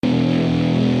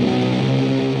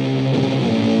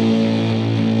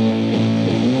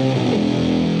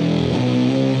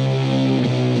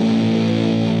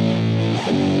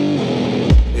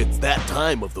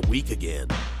time of the week again.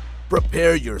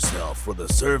 Prepare yourself for the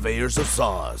surveyors of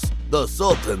sauce, the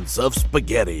sultans of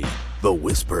spaghetti, the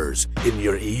whispers in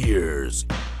your ears.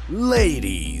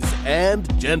 Ladies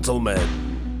and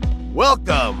gentlemen,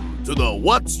 welcome to the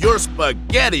What's Your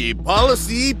Spaghetti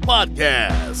Policy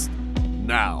podcast.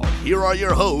 Now, here are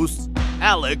your hosts,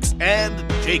 Alex and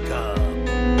Jacob.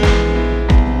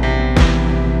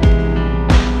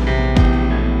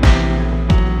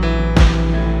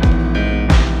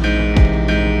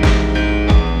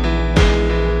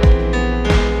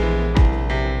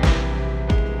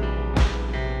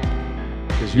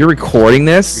 You're recording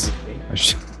this?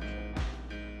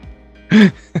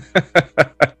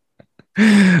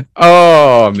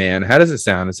 Oh man, how does it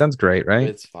sound? It sounds great, right?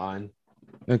 It's fine.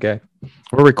 Okay.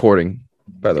 We're recording,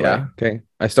 by the Yeah. way. Okay.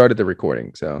 I started the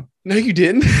recording, so No, you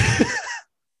didn't.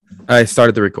 I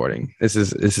started the recording. This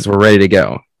is we're ready to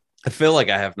go. I feel like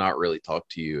I have not really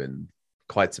talked to you in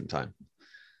quite some time.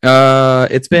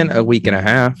 It's been a week and a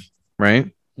half, right?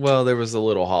 Well, there was a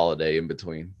little holiday in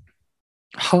between.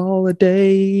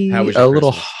 Holiday. How was a your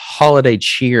little Christmas? holiday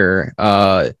cheer.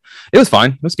 It was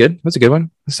fine. It was good. It was a good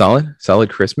one. Solid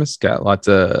Christmas. Got lots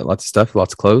of stuff,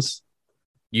 lots of clothes.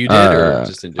 You did, or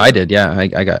just in general? I did, yeah.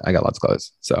 I got lots of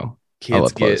clothes. So I Kids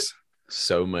love get clothes.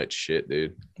 so much shit,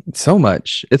 dude. So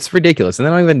much. It's ridiculous. And they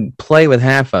don't even play with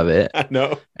half of it. I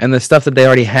know. And the stuff that they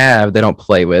already have, they don't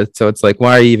play with. So it's like,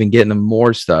 why are you even getting them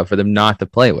more stuff for them not to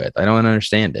play with? I don't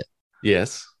understand it.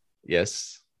 Yes.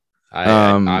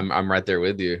 I'm right there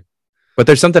with you. But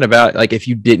there's something about, like, if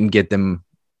you didn't get them,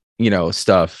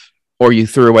 stuff, or you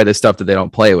threw away the stuff that they don't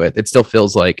play with, it still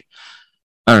feels like,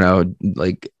 I don't know,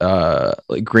 like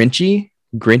Grinchy.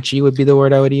 Grinchy would be the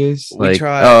word I would use. We Like,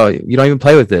 tried- oh, you don't even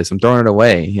play with this. I'm throwing it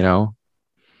away,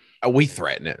 We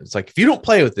threaten it. It's like, if you don't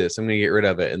play with this, I'm gonna get rid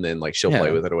of it, and then like she'll Yeah.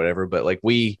 play with it or whatever. But like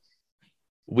we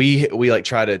like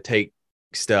try to take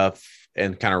stuff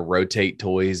and kind of rotate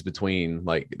toys between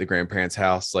like the grandparents'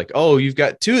 house. Like, oh, you've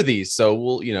got two of these, so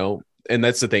we'll. And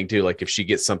that's the thing too. Like, if she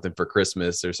gets something for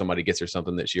Christmas or somebody gets her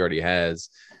something that she already has,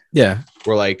 Yeah.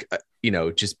 we're like,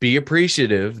 just be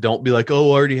appreciative. Don't be like,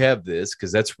 oh, I already have this,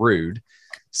 because that's rude.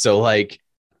 So like,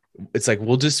 it's like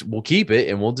we'll keep it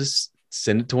and we'll just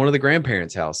send it to one of the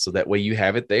grandparents' house, so that way you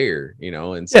have it there,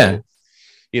 And so,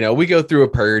 we go through a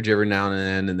purge every now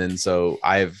and then so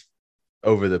I've,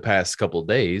 over the past couple of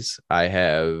days,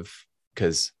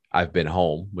 because I've been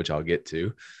home, which I'll get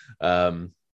to.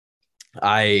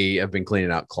 I have been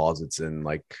cleaning out closets and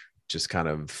like just kind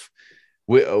of.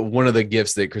 One of the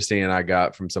gifts that Christine and I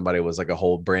got from somebody was like a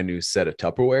whole brand new set of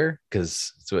Tupperware,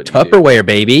 because it's what you do. Tupperware,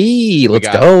 baby. Let's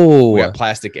got- go. We got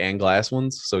plastic and glass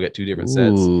ones, so we got two different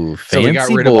sets. Ooh, So we got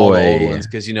fancy rid of all the old boy. ones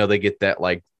because they get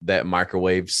that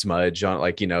microwave smudge on it.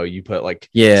 Like, you put like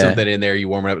Yeah. something in there, you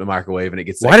warm it up in the microwave, and it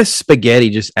gets Why does spaghetti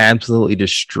just absolutely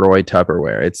destroy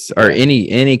Tupperware? Or Yeah.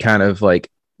 any kind of like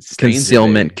stains in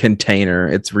concealment it. container.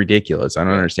 It's ridiculous. I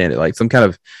don't Yeah. understand it. Like some kind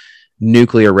of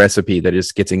nuclear recipe that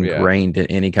just gets Yeah. ingrained in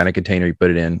any kind of container you put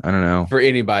it in. I don't know. For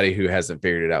anybody who hasn't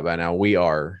figured it out by now, we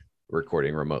are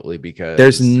recording remotely because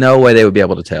There's no way they would be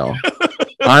able to tell.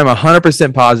 I'm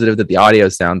 100% positive that the audio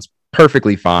sounds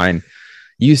perfectly fine.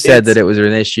 You said that it was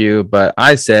an issue, but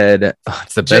I said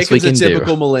it's the best we Jacob's can a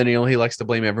typical do. millennial. He likes to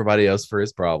blame everybody else for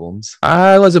his problems.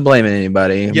 I wasn't blaming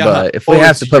anybody, but if we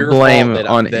have to put blame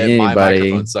on my anybody,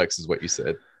 microphone sucks, is what you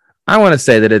said. I want to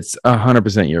say that it's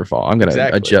 100% your fault. I'm going to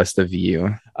Exactly. adjust the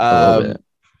view a little bit.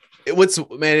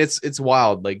 It's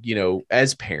wild. Like,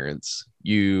 as parents,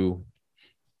 you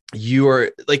are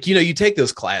like, you take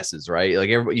those classes, right? Like,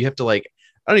 everybody, you have to, like,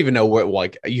 I don't even know what,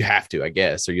 like, you have to, I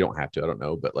guess, or you don't have to, I don't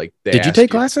know, but like, Did you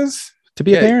take classes to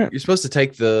be a parent? You're supposed to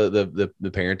take the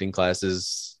parenting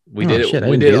classes. We Oh, did it. shit, I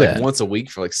We didn't did do it like that. once a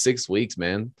week for like 6 weeks,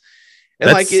 man. And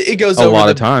That's like it goes a over lot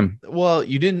of time. Well,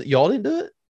 y'all didn't do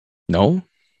it? No,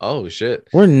 Oh shit.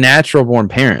 we're natural born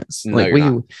parents. No, Like you're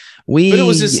not. we But it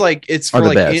was just like, it's are for the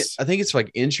like best. I think it's for like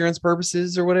insurance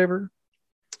purposes or whatever.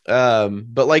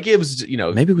 But like, it was,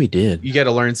 maybe we did. you got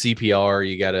to learn CPR,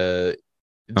 you got to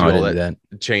do Oh, I all didn't that, do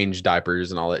that. change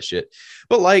diapers and all that shit.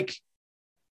 But like,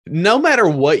 no matter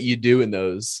what you do in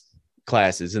those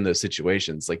classes, in those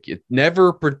situations, like, it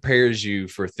never prepares you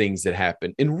for things that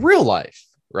happen in real life,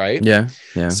 right? Yeah,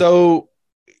 yeah. So,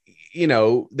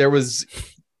 there was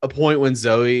a point when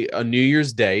Zoe, on New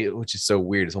Year's Day, which is so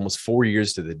weird, it's almost 4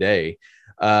 years to the day.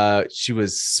 She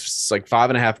was like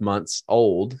 5.5 months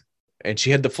old, and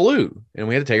she had the flu, and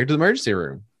we had to take her to the emergency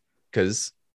room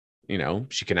because,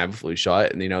 she can have a flu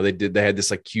shot. And, they had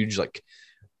this like huge, like,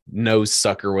 nose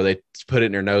sucker where they put it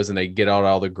in her nose and they get out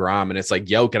all the grime. And it's like,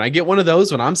 yo, can I get one of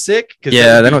those when I'm sick?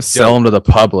 Yeah, they don't sell them to the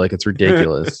public. It's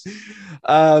ridiculous.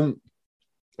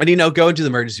 And going to the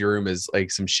emergency room is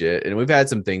like some shit. And we've had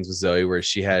some things with Zoe where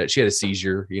she had a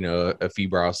seizure, a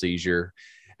febrile seizure.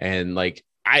 And like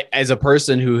I, as a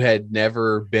person who had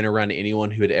never been around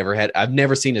anyone who had ever had, I've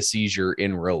never seen a seizure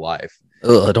in real life.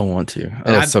 Oh, I don't want to.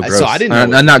 Oh, it's so gross. So I didn't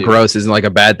know not gross isn't like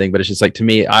a bad thing, but it's just like, to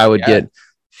me, I would get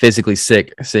physically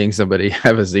sick seeing somebody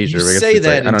have a seizure. You say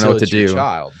that like, I don't know what to do.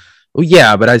 Child. Well,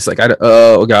 yeah, but I just like,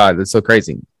 oh God, that's so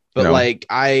crazy. But like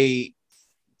I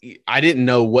didn't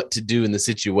know what to do in the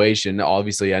situation.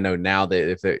 Obviously, I know now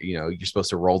that if you're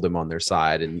supposed to roll them on their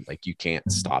side and like you can't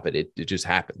stop it. It just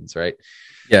happens, right?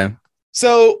 Yeah.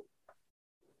 So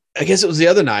I guess it was the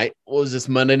other night. What was this,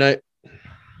 Monday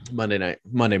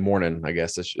morning, I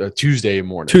guess. Tuesday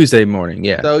morning.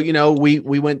 Yeah. So, we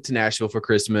went to Nashville for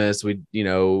Christmas. We,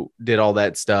 did all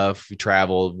that stuff. We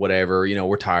traveled, whatever,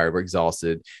 we're tired. We're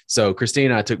exhausted. So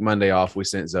Christine and I took Monday off. We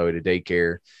sent Zoe to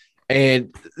daycare.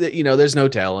 And, there's no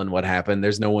telling what happened.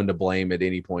 There's no one to blame at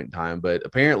any point in time. But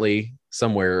apparently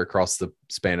somewhere across the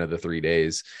span of the 3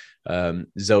 days,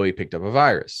 Zoe picked up a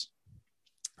virus.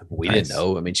 We didn't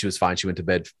know. I mean, she was fine. She went to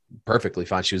bed perfectly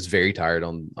fine. She was very tired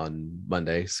on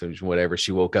Monday. So whatever,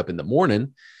 she woke up in the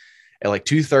morning at like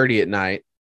 2:30 in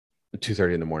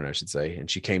the morning, I should say.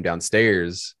 And she came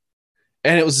downstairs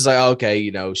and it was just like, oh,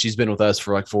 okay, she's been with us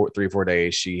for like 3 or 4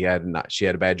 days. She had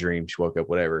a bad dream. She woke up,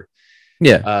 whatever.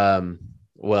 Yeah.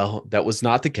 Well, that was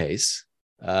not the case.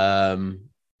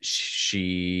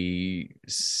 She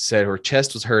said her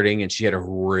chest was hurting and she had a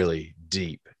really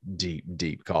deep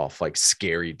cough, like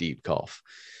scary deep cough.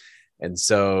 And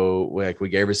so we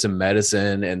gave her some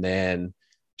medicine and then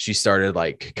she started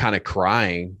like kind of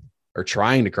crying or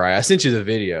trying to cry. I sent you the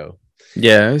video.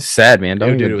 Yeah, it's sad, man.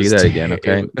 Don't even do that again.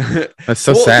 Okay. That's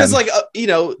so sad. Because like,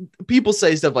 people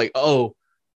say stuff like, oh,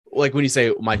 like when you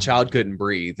say my child couldn't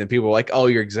breathe, and people are like, "Oh,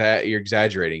 you're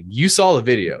exaggerating." You saw the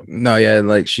video. No, yeah,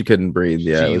 like she couldn't breathe.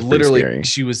 Yeah, she literally,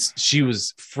 she was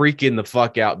freaking the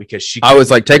fuck out because I was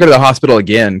like, take her to the hospital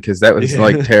again because that was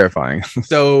like terrifying.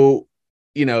 So,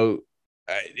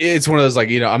 it's one of those like,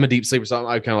 I'm a deep sleeper, so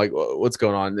I'm kind of like, what's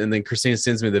going on? And then Christina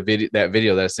sends me that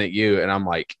video that I sent you, and I'm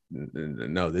like,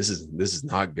 no, this is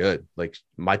not good. Like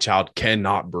my child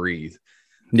cannot breathe.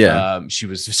 Yeah, she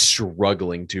was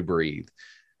struggling to breathe.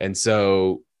 And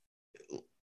so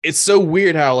it's so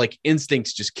weird how like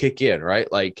instincts just kick in, right?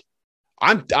 Like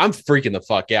I'm freaking the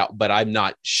fuck out, but I'm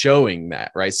not showing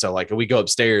that, right? So like we go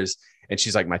upstairs and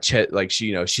she's like my chest, like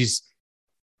she's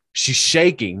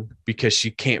shaking because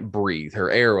she can't breathe. Her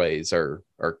airways are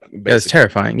it's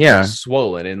terrifying. Yeah,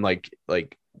 swollen. And like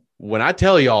when I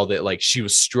tell y'all that like she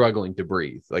was struggling to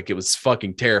breathe, like it was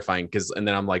fucking terrifying. And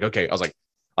then I'm like, okay, I was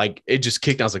like it just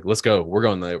kicked. I was like, let's go. We're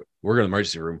going to the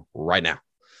emergency room right now.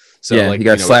 So yeah, like, you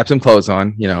got to slap some clothes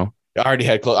on, I already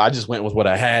had clothes. I just went with what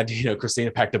I had. Christina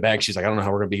packed a bag. She's like, I don't know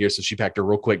how we're going to be here. So she packed a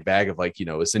real quick bag of like,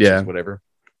 essentials, whatever.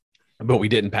 But we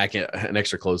didn't pack an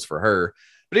extra clothes for her.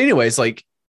 But anyways, like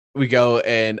we go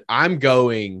and I'm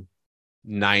going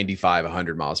 95,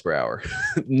 100 miles per hour.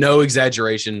 No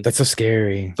exaggeration. That's so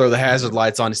scary. Throw the hazard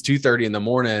lights on. It's 2:30 in the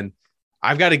morning.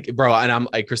 I've got to, bro. And I'm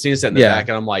like, Christina sat in the back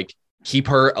and I'm like, keep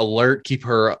her alert, keep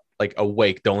her like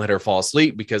awake. Don't let her fall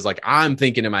asleep because like I'm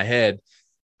thinking in my head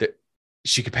that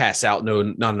she could pass out. No,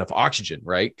 not enough oxygen.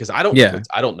 Right. Cause I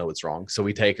don't know what's wrong. So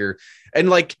we take her and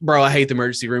like, bro, I hate the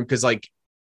emergency room. Cause like,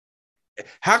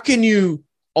 how can you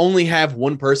only have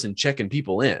one person checking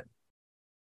people in?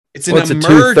 It's an emergency.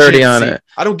 2:30 on it.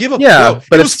 I don't give a fuck.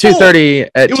 But it's 2:30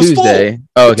 at Tuesday.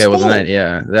 Oh, okay. Well,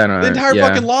 the entire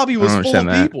fucking lobby was full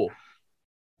of people.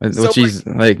 Well, she's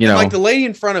like, like the lady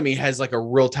in front of me has like a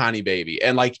real tiny baby,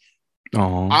 and like,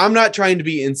 I'm not trying to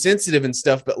be insensitive and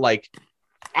stuff, but like,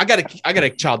 I got a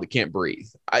child that can't breathe.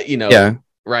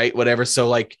 Right, whatever. So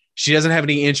like, she doesn't have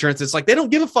any insurance. It's like they don't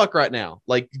give a fuck right now.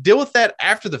 Like, deal with that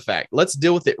after the fact. Let's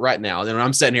deal with it right now. And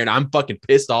I'm sitting here and I'm fucking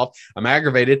pissed off. I'm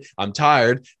aggravated. I'm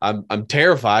tired. I'm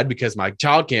terrified because my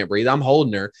child can't breathe. I'm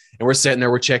holding her, and we're sitting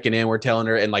there. We're checking in. We're telling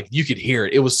her, and like, you could hear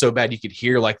it. It was so bad. You could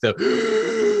hear like the.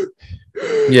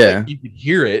 Like you could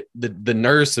hear it. The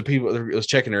nurse, the people that was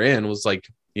checking her in was like,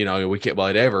 we can't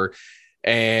whatever.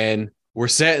 And we're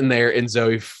sitting there and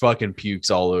Zoe fucking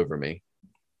pukes all over me.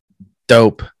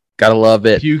 Dope. Gotta love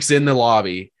it. Pukes in the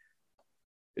lobby.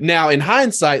 Now, in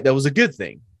hindsight, that was a good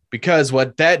thing because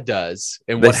what that does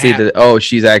and what happened,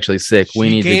 she's actually sick. We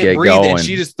need to get going.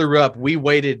 She just threw up. We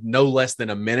waited no less than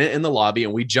a minute in the lobby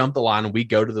and we jumped the line and we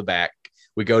go to the back.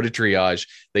 We go to triage,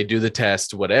 they do the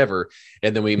test, whatever,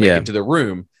 and then we make it to the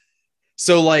room.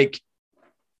 So like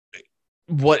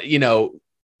what,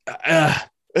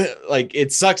 like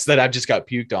it sucks that I've just got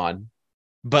puked on,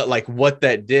 but like what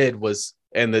that did was,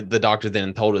 and the doctor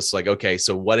then told us like, okay,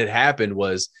 so what had happened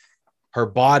was her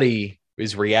body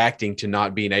is reacting to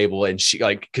not being able, and she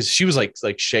like, because she was like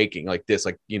shaking like this,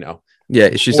 like, you know.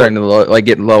 Yeah, she's starting to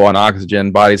getting low on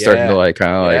oxygen. Body's starting to like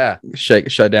kind of like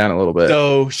shut down a little bit.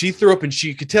 So she threw up, and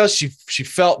she could tell she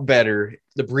felt better.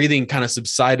 The breathing kind of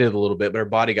subsided a little bit, but her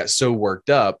body got so worked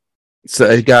up. So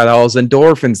it got all those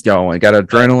endorphins going, got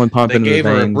adrenaline pumping. They gave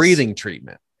her a veins. breathing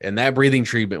treatment, and that breathing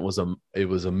treatment was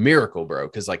a miracle, bro.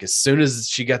 Because like as soon as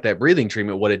she got that breathing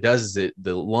treatment, what it does is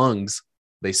the lungs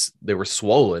they were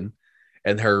swollen,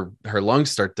 and her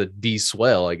lungs start to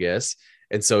de-swell, I guess,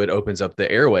 and so it opens up the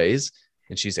airways,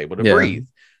 and she's able to breathe.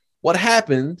 What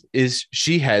happened is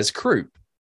she has croup.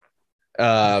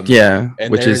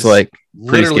 Which is like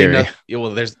literally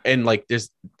scary.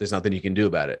 There's nothing you can do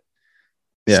about it.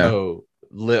 Yeah. So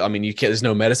I mean, you can't. There's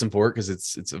no medicine for it because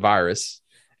it's a virus,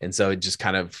 and so it just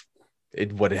kind of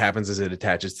what happens is it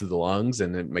attaches to the lungs,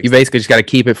 and it makes you basically just got to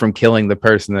keep it from killing the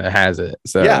person that has it.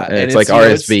 So and it's like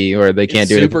RSV, or they can't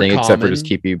do anything except for just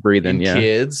keep you breathing.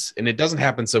 Kids, and it doesn't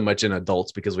happen so much in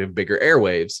adults because we have bigger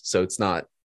airwaves, so it's not,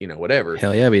 you know, whatever.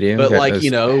 Hell yeah, we do. But like,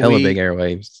 you know, hella big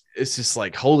airwaves. It's just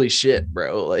like, holy shit,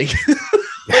 bro. Like,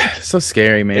 so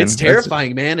scary, man. It's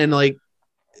terrifying, man. And like,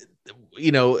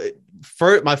 you know,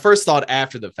 my first thought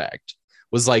after the fact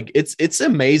was like, it's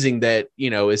amazing that, you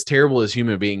know, as terrible as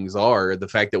human beings are, the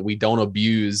fact that we don't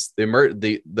abuse the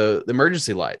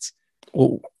emergency lights.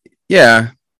 Well,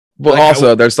 yeah. But like,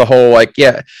 also there's the whole like,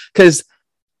 because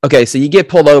okay, so you get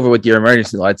pulled over with your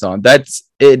emergency lights on.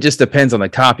 It just depends on the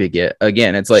cop you get.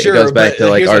 Again, it's like, it goes back to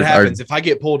like what happens if I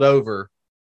get pulled over,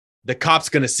 the cop's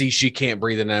gonna see she can't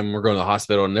breathe, and then we're going to the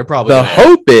hospital, and they're probably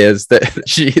hope is that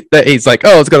he's like,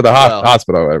 oh, let's go to the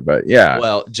hospital or whatever. But yeah,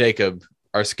 well, Jacob,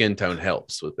 our skin tone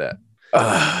helps with that.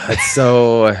 It's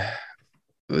so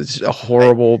it's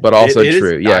horrible, but also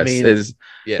true. Yes,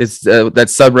 it's that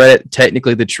subreddit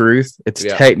technically the truth. It's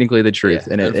technically the truth,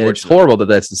 and it's horrible that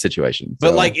that's the situation.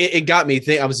 But like, it got me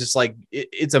thinking. I was just like,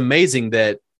 it's amazing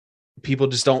that people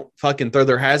just don't fucking throw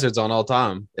their hazards on all the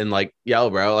time, and like, yo,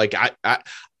 bro, like I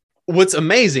what's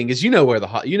amazing is, you know where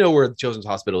the children's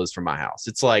hospital is from my house.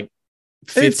 It's like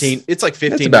 15. It's like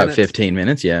 15. It's about minutes. 15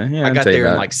 minutes. Yeah. I got there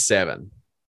in like 7.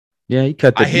 Yeah, you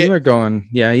cut you were going.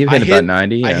 Yeah, you hit about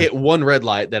 90. Yeah. I hit one red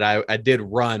light that I did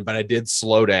run, but I did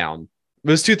slow down. It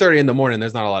was 2:30 in the morning.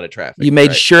 There's not a lot of traffic. You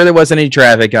made sure there wasn't any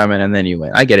traffic coming, and then you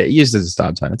went. I get it. You used it as a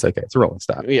stop sign. It's okay. It's a rolling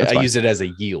stop. Yeah, I used it as a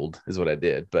yield, is what I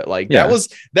did. But like, that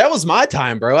was my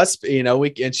time, bro.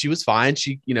 And she was fine.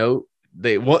 She, you know,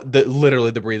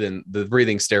 literally the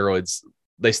breathing steroids,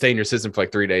 they stay in your system for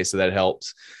like 3 days, so that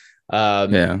helps.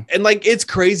 And like, it's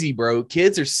crazy, bro.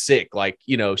 Kids are sick. Like,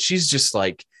 you know, she's just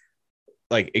like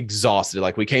exhausted.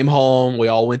 Like, we came home, we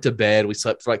all went to bed, we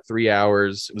slept for like 3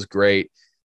 hours. It was great.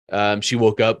 She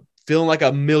woke up feeling like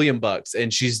 $1 million,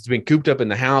 and she's been cooped up in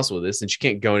the house with us, and she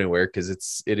can't go anywhere because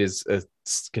it's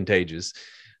contagious.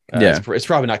 It's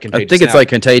probably not contagious. I think it's like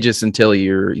contagious until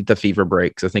the fever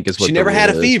breaks. I think is what she never had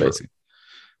a fever, basically.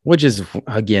 Which is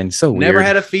again so weird. Never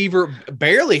had a fever,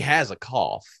 barely has a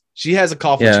cough. She has a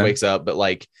cough when she wakes up, but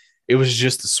like, it was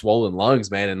just the swollen lungs,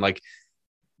 man. And like,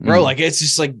 bro, like, it's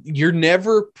just like, you're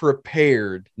never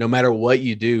prepared, no matter what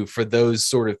you do, for those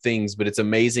sort of things. But it's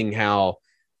amazing how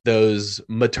those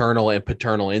maternal and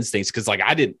paternal instincts, because like,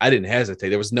 I didn't hesitate.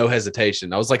 There was no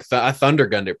hesitation. I was like, I thunder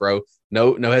gunned it, bro.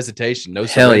 No hesitation. No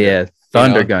surrender. Hell yeah,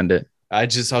 thunder gunned it. I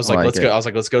was like, let's go. I was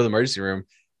like, let's go to the emergency room,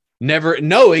 never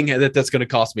knowing that that's going to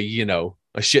cost me, you know,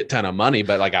 a shit ton of money.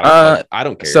 But like, I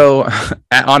don't care. So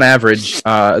on average,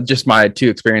 just my 3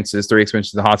 experiences in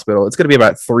the hospital, it's going to be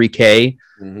about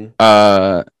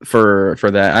 $3,000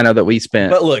 for that. I know that we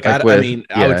spent, but look, I would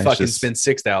fucking spend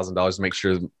 $6,000 to make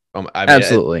sure.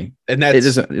 Absolutely. And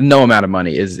that no amount of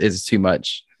money is too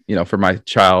much, you know, for my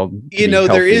child. You know,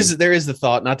 there is the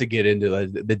thought, not to get into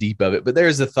the deep of it, but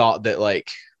there's the thought that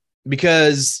like,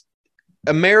 because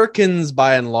Americans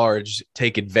by and large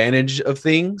take advantage of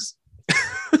things.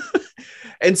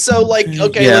 And so like,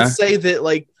 okay, let's say that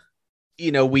like,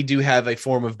 you know, we do have a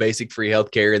form of basic free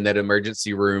healthcare, and that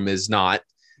emergency room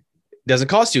doesn't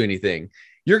cost you anything.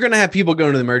 You're going to have people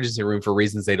going to the emergency room for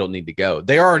reasons they don't need to go.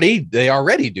 They already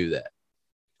do that.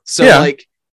 So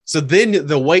so then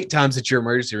the wait times at your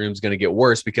emergency room is going to get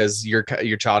worse because your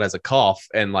child has a cough,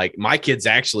 and like, my kid's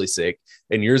actually sick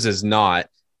and yours is not.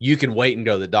 You can wait and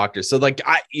go to the doctor. So like,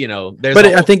 I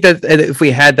think that if we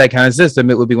had that kind of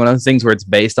system, it would be one of those things where it's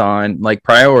based on like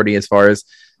priority, as far as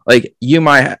like, you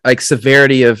might like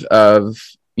severity of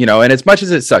you know, and as much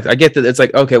as it sucks, I get that it's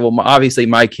like, okay, well, obviously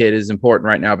my kid is important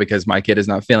right now because my kid is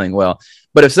not feeling well.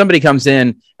 But if somebody comes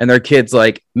in and their kid's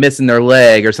like missing their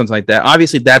leg or something like that,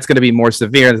 obviously that's going to be more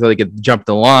severe until they get jump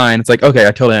the line. It's like, okay,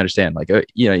 I totally understand. Like,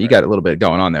 you know, you got a little bit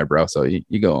going on there, bro. So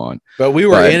you go on. But we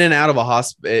were in and out of a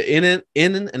hospital, in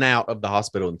and out of the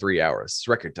hospital in 3 hours. It's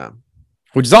record time.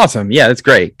 Which is awesome. Yeah, that's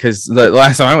great. Because the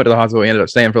last time I went to the hospital, we ended up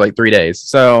staying for like 3 days.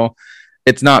 So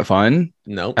it's not fun.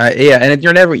 No. Yeah, and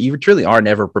you truly are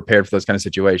never prepared for those kind of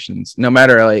situations. No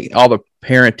matter like all the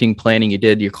parenting planning you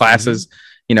did, your classes,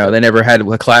 you know, they never had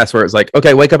a class where it's like,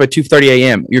 okay, wake up at 2:30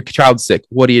 a.m. Your child's sick.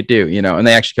 What do you do? You know, and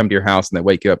they actually come to your house and they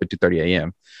wake you up at 2:30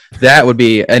 a.m. That would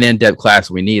be an in-depth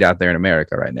class we need out there in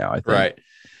America right now, I think. Right.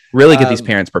 Really get these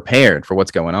parents prepared for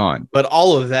what's going on. But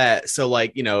all of that, so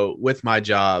like, you know, with my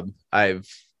job, I've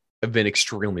been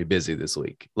extremely busy this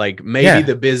week. Like maybe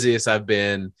the busiest I've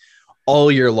been all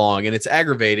year long. And it's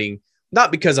aggravating,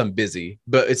 not because I'm busy,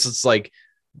 but it's just like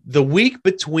the week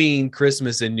between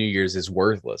Christmas and New Year's is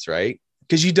worthless, right?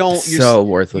 Because you're so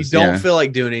worthless. You don't feel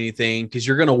like doing anything because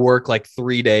you're going to work like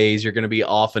 3 days. You're going to be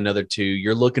off another 2.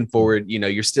 You're looking forward, you know,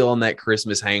 you're still on that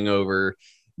Christmas hangover,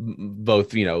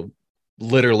 both, you know,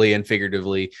 literally and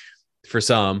figuratively for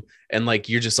some. And like,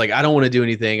 you're just like, I don't want to do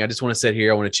anything. I just want to sit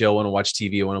here. I want to chill. I want to watch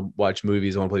TV. I want to watch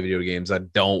movies. I want to play video games. I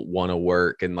don't want to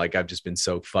work. And like, I've just been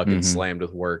so fucking slammed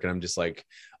with work and I'm just like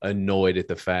annoyed at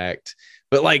the fact,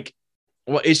 but like,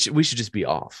 well, we should just be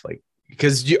off. Like,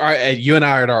 because you and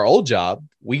I at our old job,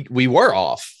 we were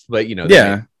off, but you know,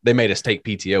 they made us take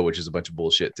PTO, which is a bunch of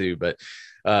bullshit too. But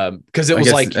because it was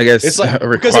it's like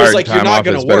because it was like you're not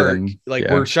going to work.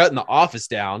 We're shutting the office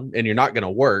down, and you're not going to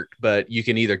work, but you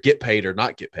can either get paid or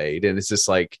not get paid, and it's just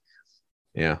like,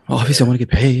 obviously I want to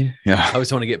get paid. I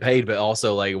always want to get paid, but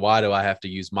also like, why do I have to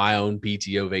use my own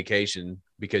PTO vacation?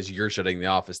 Because you're shutting the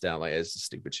office down. Like, it's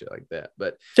stupid shit like that.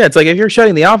 But yeah, it's like if you're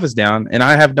shutting the office down and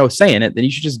I have no say in it, then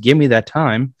you should just give me that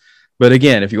time. But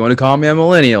again, if you want to call me a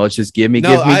millennial, it's just give me.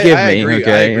 Agree, okay, I agree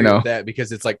with that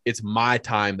because it's like it's my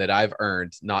time that I've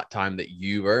earned, not time that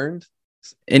you've earned.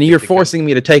 And you're forcing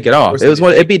me to take it off.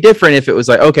 It'd be different if it was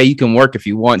like, okay, you can work if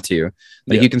you want to,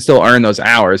 like you can still earn those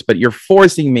hours, but you're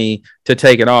forcing me to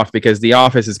take it off because the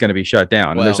office is going to be shut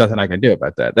down. And there's nothing I can do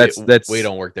about that. That's we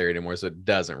don't work there anymore, so it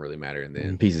doesn't really matter in the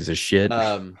end. Pieces of shit.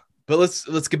 But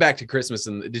let's get back to Christmas.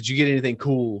 And did you get anything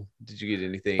cool? Did you get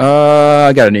anything?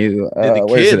 I got a new. Did the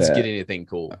kids get anything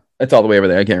cool? It's all the way over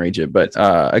there. I can't reach it, but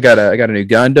I got a new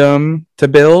Gundam to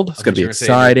build. It's gonna be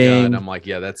exciting. I'm like,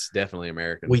 yeah, that's definitely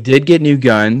American. We did get new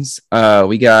guns.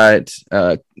 We got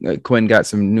Quinn got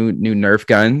some new Nerf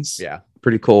guns. Yeah,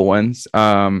 pretty cool ones.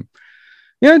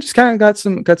 Just kind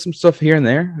of got some stuff here and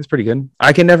there. It's pretty good.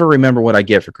 I can never remember what I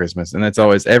get for Christmas, and that's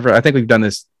always I think we've done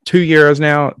this 2 years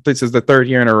now. This is the 3rd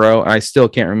year in a row. I still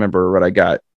can't remember what I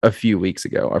got a few days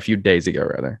ago,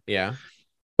 rather. Yeah,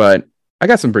 but I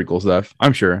got some pretty cool stuff,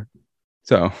 I'm sure.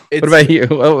 So, what about you?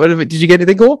 Did you get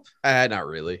anything cool? Not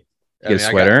really. Get a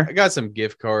sweater. I got some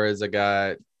gift cards. I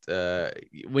got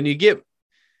when you get.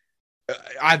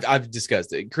 I've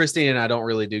discussed it. Christine and I don't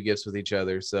really do gifts with each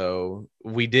other, so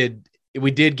we did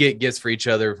get gifts for each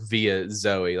other via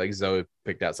Zoe. Like Zoe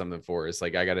picked out something for us.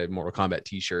 Like I got a Mortal Kombat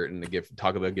t-shirt and a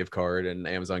Taco Bell gift card and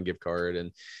Amazon gift card.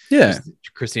 And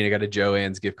Christina got a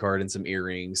Joann's gift card and some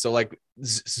earrings. So like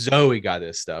Zoe got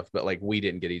this stuff, but like we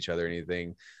didn't get each other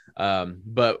anything.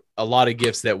 But a lot of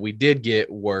gifts that we did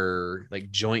get were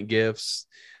like joint gifts.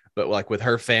 But like with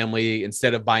her family,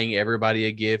 instead of buying everybody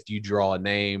a gift, you draw a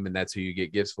name and that's who you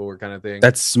get gifts for, kind of thing.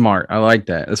 That's smart. I like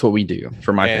that. That's what we do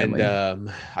for my family.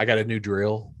 I got a new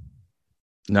drill.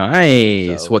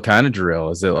 Nice. So, what kind of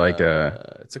drill? Is it like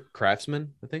it's a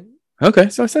Craftsman, I think. Okay,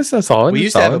 so that's solid. We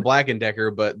used to have a Black &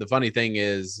 Decker, but the funny thing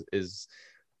is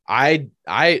I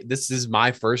this is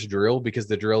my first drill because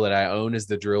the drill that I own is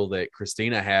the drill that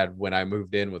Christina had when I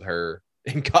moved in with her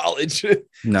in college.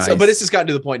 Nice. So, but it's just gotten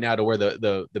to the point now to where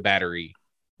the battery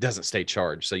doesn't stay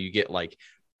charged, so you get like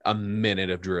a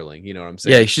minute of drilling. You know what I'm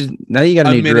saying? Yeah, now you got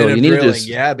a new drill. You need to just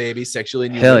baby, sexually.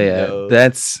 Hell yeah,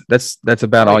 that's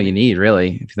about all you need,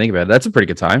 really. If you think about it, that's a pretty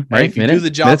good time, right? If you do the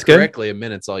job correctly, a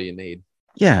minute's all you need.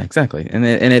 Yeah, exactly. And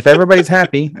if everybody's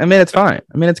happy, a minute's fine.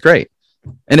 I mean, it's great.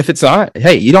 And if it's not,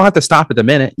 hey, you don't have to stop at the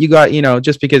minute. You got,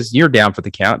 just because you're down for the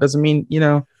count doesn't mean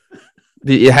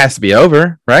it has to be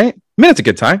over, right? I mean, it's a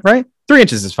good time, right? 3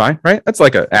 inches is fine, right? That's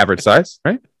like an average size,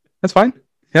 right? That's fine.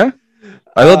 Yeah.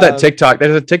 I love that TikTok.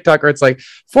 There's a TikTok where it's like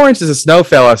 4 inches of snow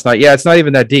fell last night. Yeah, it's not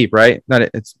even that deep, right?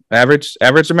 It's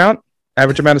average amount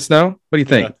of snow. What do you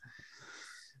think? Yeah.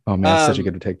 Oh man, it's such a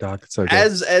good TikTok. It's so good.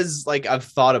 As like I've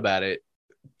thought about it,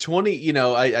 20,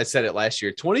 I said it last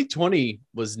year. 2020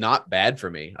 was not bad for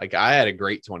me. Like I had a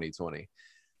great 2020.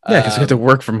 Yeah, because we have to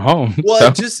work from home.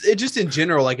 Well, so. it just in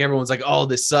general, like everyone's like, oh,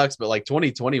 this sucks, but like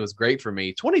 2020 was great for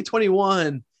me.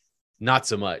 2021, not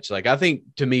so much. Like I think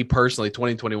to me personally,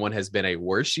 2021 has been a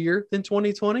worse year than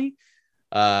 2020.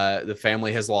 The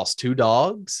family has lost 2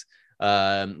 dogs.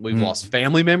 We've lost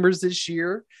family members this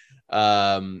year.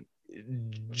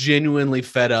 Genuinely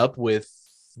fed up with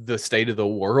the state of the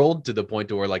world to the point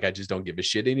to where like I just don't give a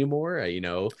shit anymore.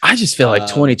 I just feel like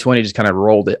 2020 just kind of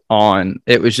rolled it on.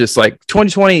 It was just like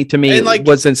 2020 to me like,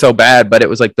 wasn't so bad, but it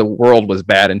was like the world was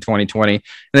bad in 2020, and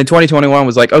then 2021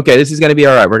 was like, okay, this is going to be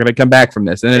all right. We're going to come back from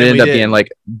this, and then it ended up being like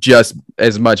just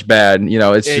as much bad.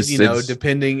 It's just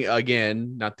depending,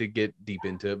 again, not to get deep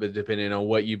into it, but depending on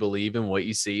what you believe and what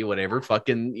you see, whatever,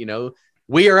 fucking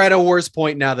we are at a worse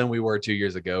point now than we were 2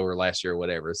 years ago or last year or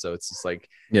whatever. So it's just like,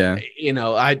 yeah,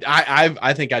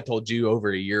 I think I told you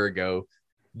over a year ago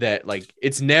that like,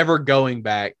 it's never going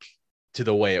back to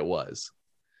the way it was.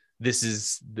 This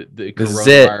is the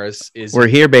coronavirus is we're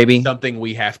here, baby. Something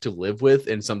we have to live with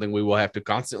and something we will have to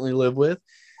constantly live with.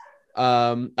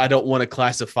 I don't want to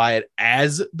classify it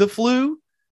as the flu,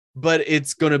 but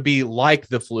it's going to be like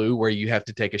the flu where you have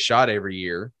to take a shot every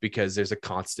year because there's a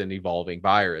constant evolving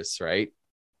virus, right?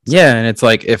 Yeah, and it's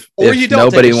like if you don't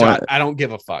nobody take a shot, I don't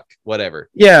give a fuck. Whatever.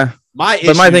 Yeah, my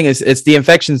thing is, it's the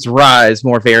infections rise,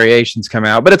 more variations come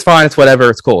out, but it's fine. It's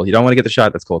whatever. It's cool. You don't want to get the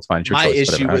shot. That's cool. It's fine. It's your choice,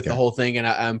 issue with the whole thing, and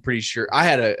I'm pretty sure I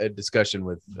had a discussion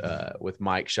with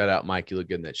Mike. Shout out, Mike. You look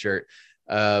good in that shirt.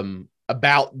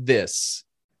 About this,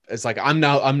 it's like and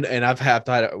I've had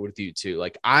it with you too.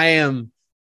 Like I'm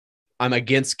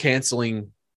against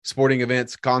canceling sporting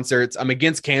events, concerts. I'm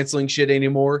against canceling shit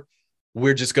anymore.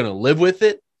 We're just gonna live with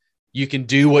it. You can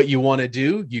do what you want to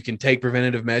do. You can take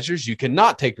preventative measures. You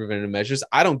cannot take preventative measures.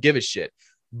 I don't give a shit.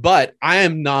 But I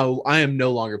am no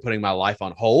longer putting my life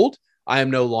on hold. I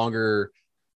am no longer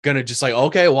going to just like,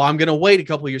 okay, well, I'm going to wait a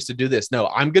couple of years to do this. No,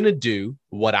 I'm going to do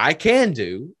what I can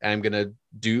do. I'm going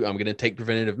to take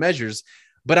preventative measures,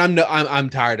 but I'm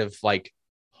tired of like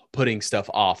putting stuff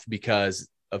off because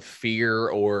of fear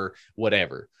or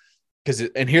whatever.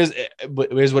 Here's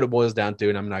what it boils down to.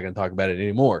 And I'm not going to talk about it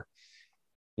anymore.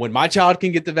 When my child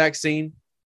can get the vaccine,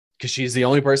 because she's the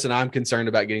only person I'm concerned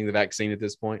about getting the vaccine at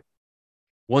this point.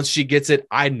 Once she gets it,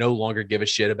 I no longer give a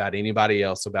shit about anybody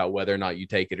else about whether or not you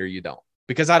take it or you don't,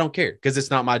 because I don't care, because it's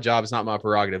not my job. It's not my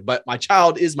prerogative, but my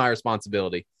child is my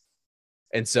responsibility.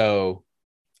 And so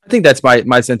I think that's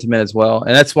my sentiment as well.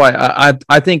 And that's why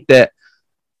I think that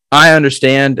I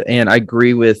understand and I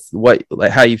agree with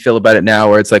how you feel about it now,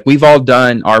 where it's like, we've all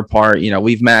done our part.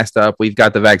 We've masked up, we've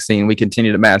got the vaccine, we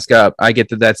continue to mask up. I get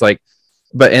that that's like,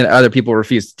 and other people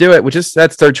refuse to do it,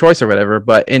 that's their choice or whatever.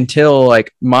 But until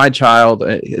like my child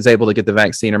is able to get the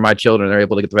vaccine or my children are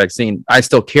able to get the vaccine, I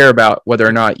still care about whether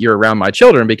or not you're around my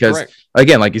children, because Correct.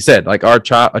 Again, like you said, like our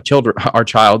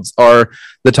child's are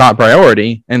the top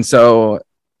priority. And so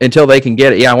until they can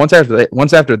get it. Yeah. Once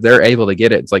after they're able to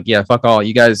get it, it's like, yeah, fuck all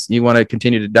you guys. You want to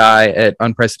continue to die at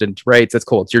unprecedented rates. That's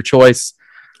cool. It's your choice.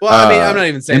 Well, I mean, I'm not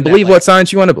even saying and believe what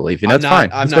science you want to believe. That's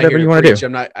fine. I'm that's not whatever you want to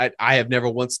do. I have never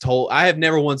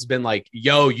once been like,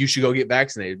 yo, you should go get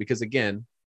vaccinated, because again,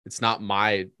 it's not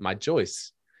my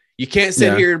choice. You can't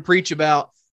sit here and preach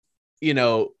about,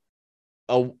 no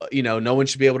one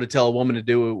should be able to tell a woman to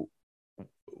do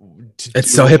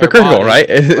it's so hypocritical, right?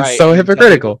 It's so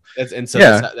hypocritical.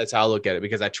 That's how I look at it,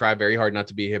 because I try very hard not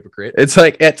to be a hypocrite. It's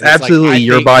like, it's absolutely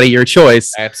your body, your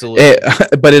choice. Absolutely.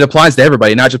 But it applies to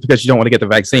everybody, not just because you don't want to get the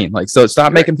vaccine. Like, so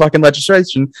stop making fucking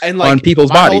legislation on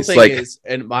people's bodies.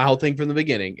 And my whole thing from the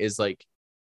beginning is like,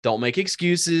 don't make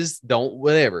excuses. Don't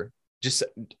whatever. Just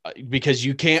because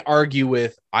you can't argue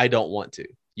with, I don't want to.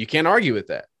 You can't argue with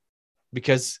that.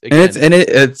 Because again,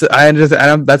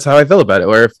 that's how I feel about it.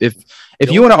 Where if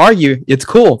you want to argue, it's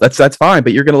cool. That's fine.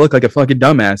 But you're gonna look like a fucking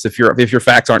dumbass if your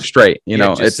facts aren't straight.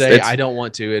 Just say I don't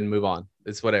want to and move on.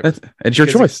 It's whatever. It's your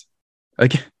choice.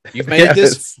 Again, you've made it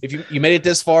this. If you made it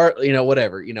this far,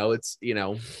 whatever.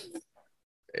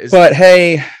 But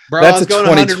hey, bro, that's a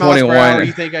 2021.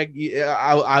 You think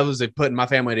I was putting my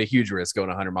family at a huge risk going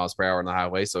 100 miles per hour on the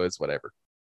highway? So it's whatever.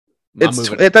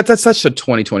 That's such a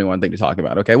 2021 thing to talk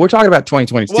about. Okay, we're talking about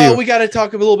 2022. Well, we got to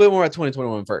talk a little bit more about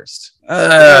 2021 first.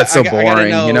 It's so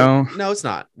boring, No, it's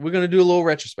not. We're gonna do a little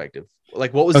retrospective.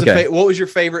 Like, what was what was your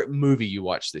favorite movie you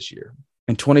watched this year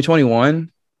in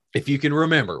 2021? If you can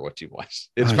remember what you watched,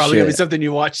 it's probably gonna be something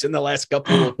you watched in the last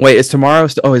couple. Wait, is tomorrow?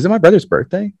 Is it my brother's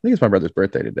birthday? I think it's my brother's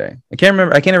birthday today. I can't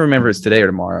remember. I can't even remember if it's today or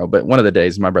tomorrow, but one of the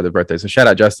days is my brother's birthday. So shout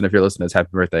out Justin if you're listening. It's happy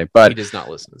birthday. But he does not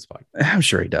listen to this podcast. I'm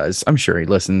sure he does. I'm sure he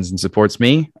listens and supports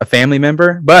me, a family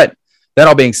member. But that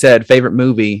all being said, favorite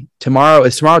movie tomorrow.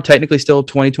 Is tomorrow technically still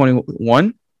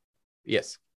 2021?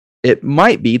 Yes. it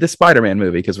might be the Spider-Man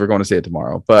movie because we're going to see it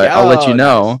tomorrow. But Yeah, I'll let you oh,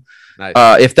 know.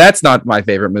 Nice. If that's not my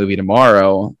favorite movie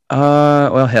tomorrow,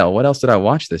 well, hell, what else did I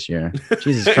watch this year?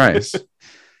 Jesus Christ.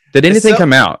 Did anything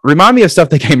come out? Remind me of stuff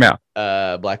that came out.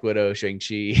 Black Widow,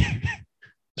 Shang-Chi.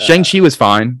 Shang-Chi was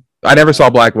fine. I never saw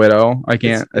Black Widow. I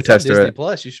can't attest to Disney it.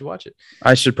 Plus, you should watch it.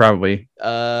 I should probably.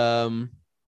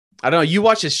 I don't know. You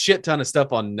watch a shit ton of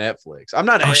stuff on Netflix. I'm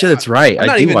not. Oh shit, that's right. I'm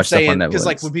not I do even watch saying, stuff on Netflix. because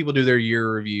like when people do their year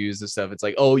reviews and stuff, it's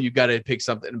like, oh, you got to pick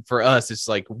something. For us, it's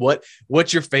like,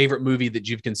 what's your favorite movie that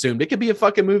you've consumed? It could be a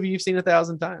fucking movie you've seen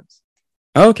 1,000 times.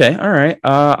 Okay, all right.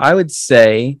 I would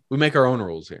say we make our own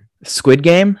rules here. Squid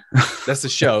Game. That's the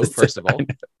show, first of all.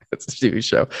 It's a TV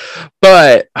show,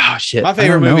 but oh shit, my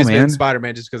favorite movie's been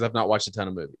Spider-Man, just because I've not watched a ton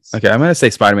of movies. Okay, I'm gonna say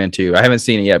Spider-Man 2. I haven't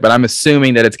seen it yet, but I'm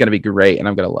assuming that it's gonna be great and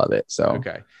I'm gonna love it. So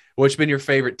okay, what's been your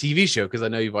favorite TV show? Because I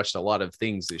know you've watched a lot of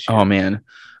things this year. Oh man,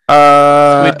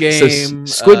 Squid Game.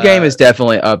 So Squid Game is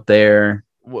definitely up there.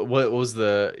 What was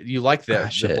you like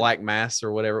the Black Mass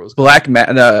or whatever it was? Black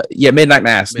Mass. Midnight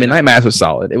Mass. Midnight Mass was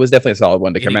solid. It was definitely a solid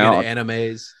one to come out.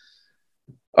 Animes.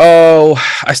 Oh,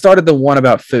 I started the one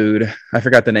about food. I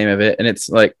forgot the name of it, and it's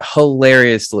like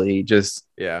hilariously just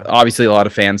obviously a lot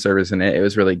of fan service in it. It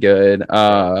was really good.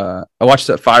 I watched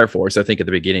Fire Force, I think, at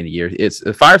the beginning of the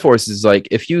year. Fire Force is like,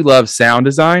 if you love sound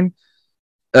design,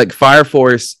 like Fire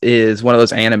Force is one of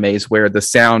those animes where the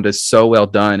sound is so well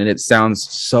done and it sounds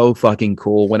so fucking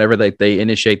cool whenever they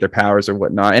initiate their powers or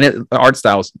whatnot. And the art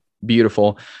style is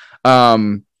beautiful.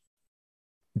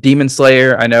 Demon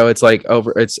Slayer, I know it's like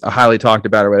it's highly talked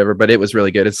about or whatever, but it was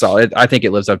really good. It's solid. I think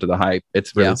it lives up to the hype.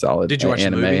 It's really solid. Did you watch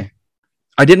the movie?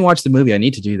 I didn't watch the movie. I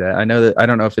need to do that. I know that. I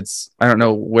don't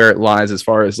know where it lies as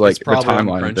far as like the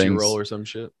timeline of things. Crunchyroll or some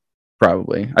shit.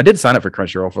 Probably. I did sign up for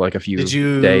Crunchyroll for like a few days. Did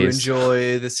you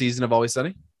enjoy the season of Always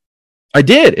Sunny? I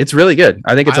did. It's really good.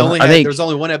 I think it's. I think there's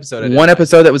only one episode. One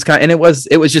episode that was and it was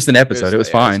just an episode. It was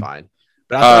fine.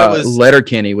 But I thought it was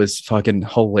Letterkenny was fucking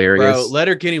hilarious. Bro,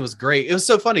 Letterkenny was great. It was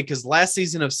so funny because last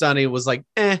season of Sunny was like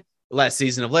last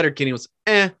season of Letterkenny was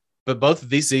but both of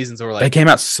these seasons were like, they came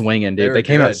out swinging, dude. They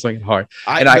came out swinging hard.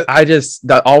 I just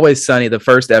the Always Sunny, the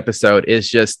first episode is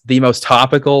just the most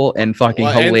topical and fucking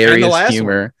hilarious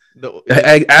humor.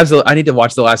 Absolutely, I need to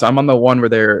watch the last one. I'm on the one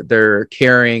where they're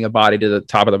carrying a body to the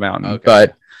top of the mountain,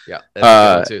 but. Yeah, that's a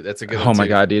good one too. That's a good one. Oh my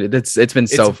god, dude! It's been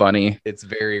so funny. It's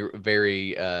very,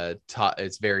 very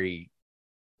it's very.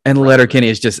 And Letterkenny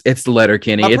is it's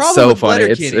Letterkenny. It's so funny.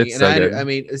 It's so good. I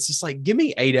mean, it's just like, give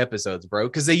me 8 episodes, bro.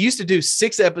 Because they used to do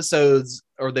 6 episodes,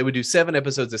 or they would do 7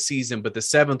 episodes a season, but the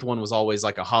 7th one was always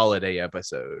like a holiday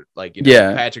episode, like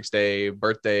Patrick's Day,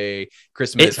 birthday,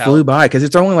 Christmas. It flew by because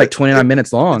it's only like 29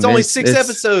 minutes long. It's only 6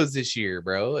 episodes this year,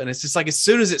 bro. And it's just like, as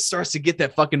soon as it starts to get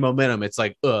that fucking momentum, it's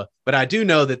like, But I do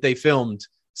know that they filmed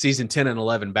season 10 and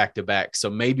 11 back to back, so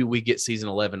maybe we get season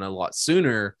 11 a lot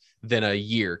sooner than a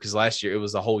year, because last year it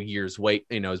was a whole year's wait,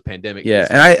 it was pandemic. Yeah,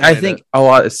 and I think a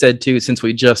lot is said too, since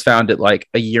we just found it like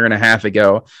a year and a half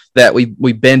ago, that we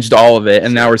binged all of it,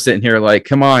 and now we're sitting here like,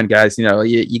 come on guys,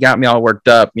 you got me all worked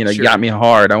up, you got me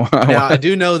hard. I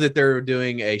do know that they're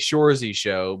doing a Shoresy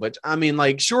show, but I mean,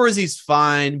 like, Shoresy's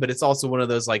fine, but it's also one of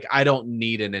those, like, I don't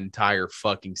need an entire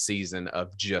fucking season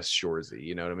of just Shoresy,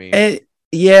 you know what I mean?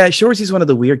 Yeah, Shoresy's one of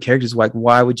the weird characters. Like,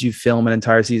 why would you film an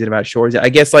entire season about Shoresy? I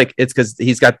guess like it's because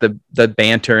he's got the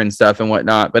banter and stuff and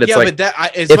whatnot. But it's like,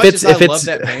 but as much as I love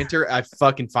that banter, I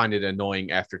fucking find it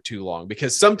annoying after too long,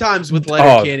 because sometimes with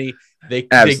Letterkenny, they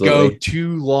go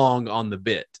too long on the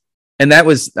bit. And that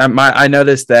was I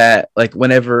noticed that, like,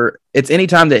 whenever it's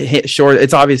anytime that hit Shore,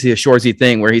 it's obviously a Shoresy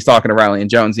thing where he's talking to Riley and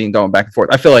Jonesy and going back and forth.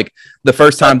 I feel like the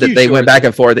first time that they went back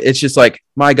and forth, it's just like,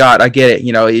 my God, I get it.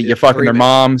 You're fucking their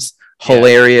moms.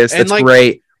 Hilarious. That's like,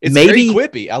 great. It's maybe very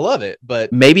quippy. I love it,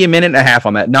 but maybe a minute and a half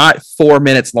on that, not 4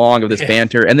 minutes long of this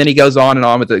banter. And then he goes on and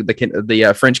on with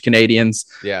the French Canadians.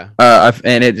 Yeah.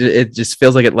 And it just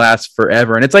feels like it lasts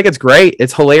forever. And it's like, it's great.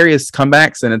 It's hilarious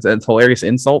comebacks and it's hilarious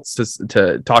insults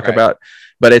to talk about,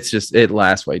 but it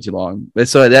lasts way too long.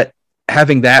 So that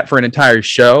having that for an entire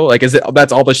show, like,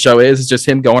 that's all the show is just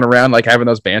him going around, like, having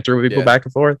those banter with people back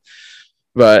and forth.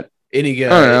 But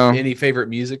any favorite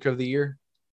music of the year?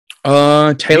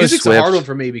 Taylor Music's Swift. a hard one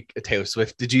for me. Taylor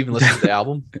Swift. Did you even listen to the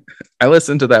album? I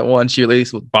listened to that one she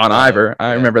released with Bon Iver.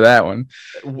 I remember that one.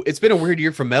 It's been a weird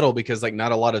year for metal because, like,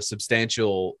 not a lot of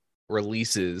substantial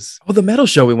releases. Oh, the metal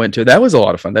show we went to, that was a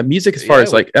lot of fun. That music, as far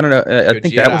as like, I don't know, I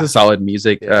think that was a solid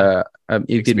music.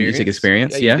 Good music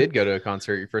experience. Yeah, you did go to a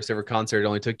concert. Your first ever concert. It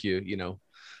only took you,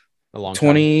 a long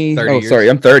 20. Time. 30 years. Sorry,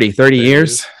 I'm 30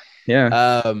 years.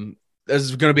 Yeah.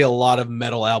 There's going to be a lot of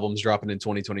metal albums dropping in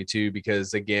 2022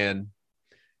 because, again,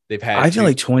 They've had I feel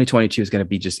like 2022 is going to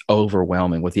be just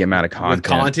overwhelming with the amount of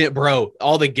content. bro.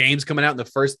 All the games coming out in the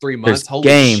first 3 months. There's Holy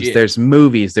games, shit. there's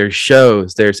movies, there's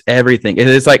shows, there's everything. And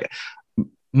it's like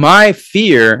my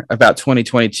fear about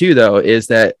 2022 though is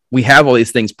that we have all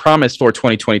these things promised for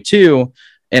 2022,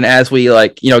 and as we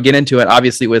like, you know, get into it,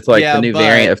 obviously with like the new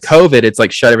variant of COVID, it's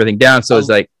like shut everything down. So it's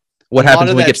like, what happens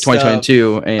when we get to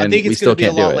 2022 and I think we it's still going to be a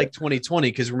can't do lot it? like 2020,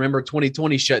 because remember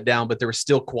 2020 shut down, but there was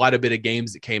still quite a bit of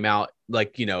games that came out,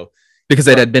 like, you know, Because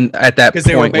it had been at that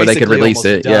point where they could release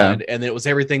it. Done, yeah. And it was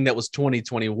everything that was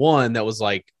 2021 that was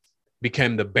like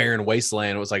became the barren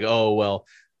wasteland. It was like, oh, well,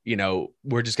 you know,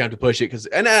 we're just going to have to push it because,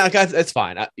 and that's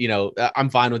fine. I'm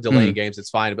fine with delaying games. It's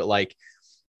fine. But like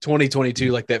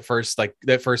 2022, like that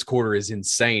first quarter is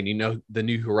insane. You know, the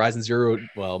new Horizon Zero,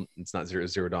 well, it's not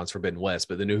Zero Dawn's Forbidden West,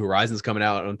 but the new Horizon's coming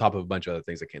out on top of a bunch of other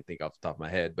things I can't think off the top of my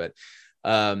head. But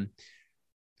I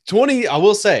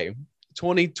will say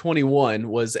 2021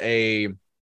 was a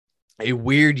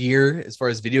weird year as far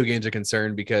as video games are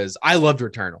concerned, because I loved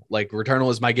Returnal. Like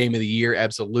Returnal is my game of the year.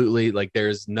 Absolutely. Like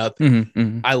there's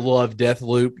nothing. I love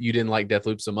Deathloop. You didn't like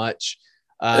Deathloop so much.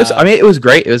 I mean, it was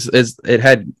great. It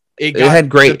had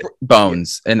great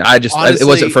bones, and I just, honestly, it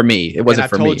wasn't for me. It wasn't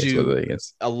for me.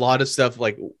 A lot of stuff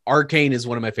like Arcane is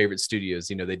one of my favorite studios.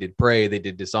 You know, they did Prey, they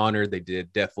did Dishonored, they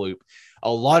did Deathloop. A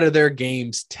lot of their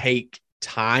games take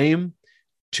time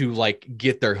to like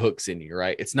get their hooks in you,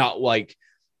 right? It's not like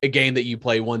a game that you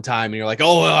play one time and you're like,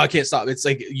 oh, well, I can't stop. It's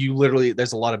like you literally,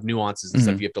 there's a lot of nuances and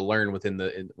stuff you have to learn within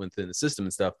the system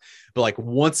and stuff. But like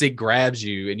once it grabs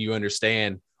you and you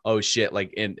understand, oh shit,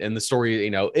 like and the story,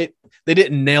 you know, they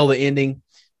didn't nail the ending.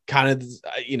 Kind of,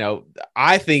 you know,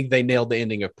 I think they nailed the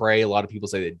ending of Prey. A lot of people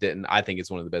say they didn't. I think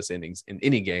it's one of the best endings in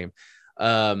any game.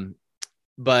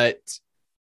 But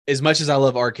as much as I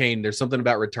love Arcane, there's something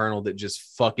about Returnal that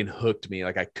just fucking hooked me.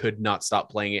 Like I could not stop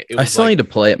playing it. I still need to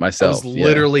play it myself. I was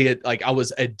literally like, I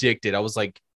was addicted. I was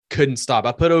like, couldn't stop.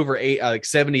 I put over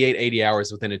 78, 80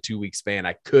 hours within a 2-week span.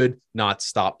 I could not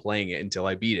stop playing it until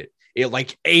I beat it. It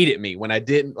like ate at me when I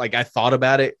didn't, like I thought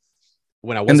about it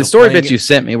when I wasn't. And the story bits you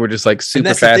sent me were just like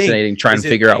super fascinating, trying to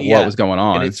figure out what was going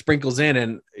on. And it sprinkles in,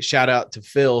 and shout out to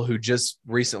Phil, who just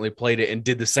recently played it and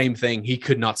did the same thing. He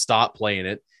could not stop playing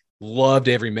it. Loved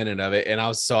every minute of it. And I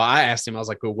asked him, I was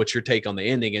like, well, what's your take on the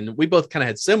ending? And we both kind of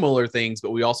had similar things,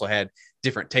 but we also had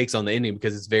different takes on the ending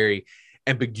because it's very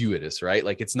ambiguous, right?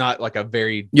 Like it's not like a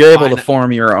very, you're able to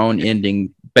form your own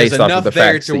ending based off of the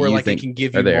facts to where like it can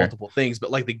give you multiple things,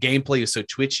 but like the gameplay is so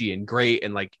twitchy and great.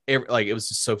 And like, it was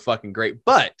just so fucking great.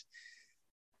 But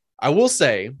I will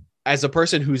say, as a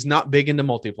person who's not big into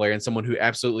multiplayer and someone who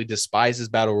absolutely despises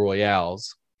battle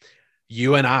royales,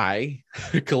 you and I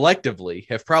collectively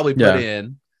have probably put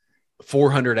in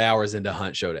 400 hours into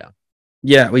Hunt Showdown.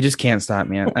 Yeah, we just can't stop,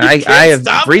 man. I have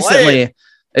recently,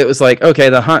 it was like, okay,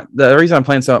 the reason I'm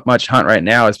playing so much Hunt right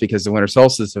now is because the Winter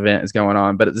Solstice event is going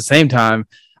on. But at the same time,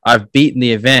 I've beaten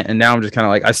the event, and now I'm just kind of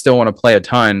like, I still want to play a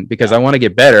ton because I want to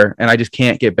get better, and I just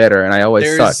can't get better, and I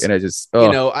always suck. And I just,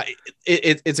 you know,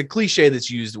 it's a cliche that's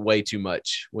used way too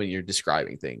much when you're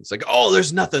describing things. Like, oh,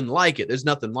 there's nothing like it. There's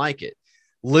nothing like it.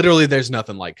 Literally, there's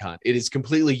nothing like Hunt. It is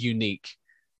completely unique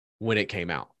when it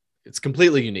came out. It's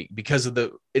completely unique because of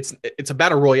it's a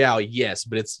battle royale, yes,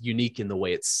 but it's unique in the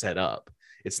way it's set up.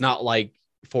 It's not like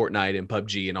Fortnite and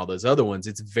PUBG and all those other ones.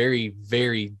 It's very,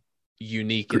 very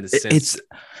unique in the sense.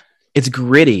 It's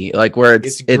gritty, like where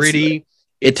it's gritty.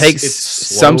 It takes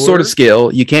some sort of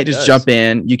skill. You can't just jump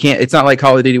in. You can't. It's not like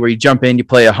Call of Duty where you jump in, you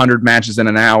play 100 matches in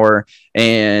an hour,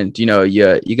 and you know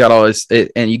you got all this,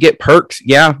 and you get perks.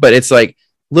 Yeah, but it's like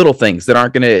little things that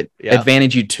aren't going to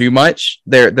advantage you too much.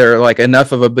 They're like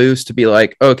enough of a boost to be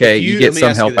like, okay, you get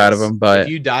some help out of them. But if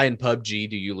you die in PUBG,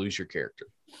 do you lose your character?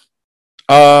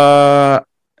 I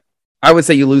would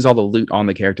say you lose all the loot on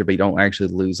the character, but you don't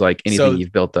actually lose like anything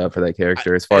you've built up for that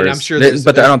character. As far as, I'm sure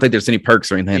but I don't think there's any perks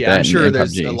or anything like that. I'm sure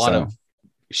there's PUBG, a lot of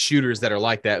shooters that are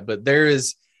like that, but there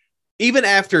is, even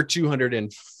after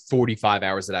 245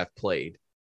 hours that I've played,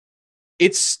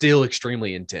 it's still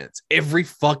extremely intense. Every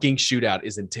fucking shootout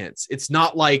is intense. It's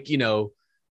not like, you know,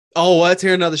 oh, let's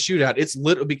hear another shootout. It's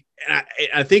literally,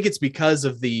 I think it's because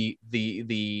of the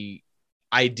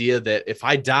idea that if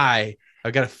I die,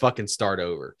 I've got to fucking start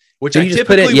over. Which so you just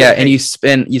put it, and you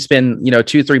spend, you know,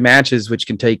 2-3 matches, which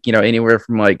can take, you know, anywhere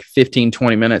from like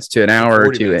 15-20 minutes to an hour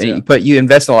or two. Minutes, and you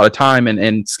invest a lot of time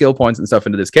and skill points and stuff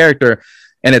into this character.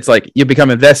 And it's like you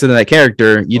become invested in that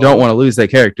character. You don't want to lose that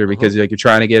character because like you're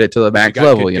trying to get it to the max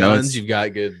level. You know, you've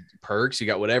got good perks, you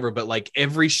got whatever, but like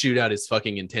every shootout is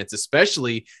fucking intense,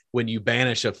 especially when you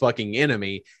banish a fucking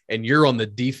enemy and you're on the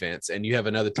defense and you have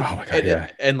another team. Oh my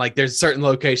God, And like there's certain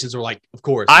locations where like, of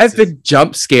course, I've been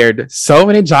jump scared so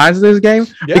many times in this game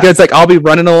because like I'll be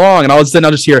running along and all of a sudden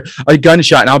I'll just hear a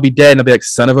gunshot and I'll be dead and I'll be like,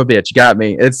 son of a bitch, you got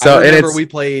me. It's so, I and remember it's we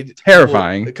played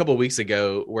terrifying. a couple of weeks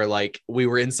ago where like we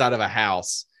were inside of a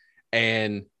house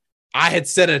and I had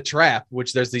set a trap,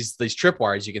 which there's these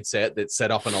tripwires you can set that set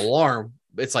off an alarm.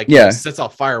 It's like, it sets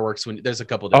off fireworks when there's a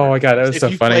couple of oh my God, that was if so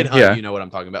you funny. Played Hunt, you know what I'm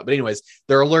talking about. But anyways,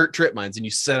 they're alert trip mines and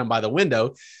you set them by the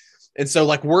window. And so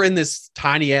like we're in this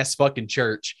tiny ass fucking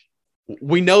church.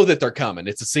 We know that they're coming.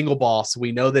 It's a single boss.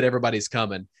 We know that everybody's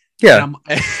coming. Yeah.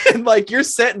 And like you're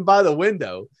sitting by the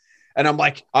window and I'm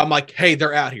like, hey,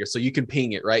 they're out here. So you can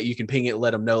ping it, right? You can ping it,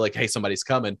 let them know like, hey, somebody's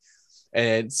coming.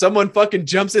 And someone fucking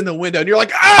jumps in the window and you're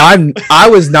like, ah! I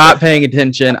was not paying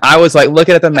attention. I was like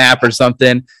looking at the map or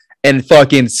something and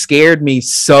fucking scared me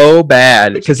so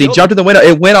bad because he jumped in the window.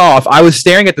 It went off. I was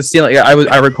staring at the ceiling.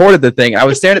 I recorded the thing. I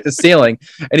was staring at the ceiling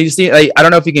and you see, I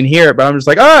don't know if you can hear it, but I'm just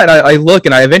like, oh, and I look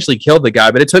and I eventually killed the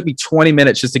guy, but it took me 20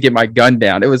 minutes just to get my gun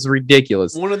down. It was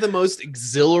ridiculous. One of the most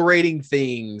exhilarating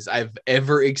things I've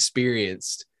ever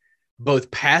experienced,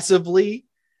 both passively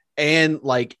and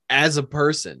like as a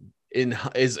person. And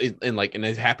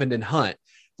it happened in Hunt.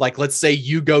 Like, let's say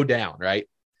you go down, right?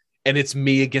 And it's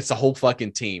me against the whole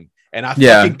fucking team. And I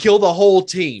fucking kill the whole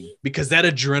team because that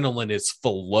adrenaline is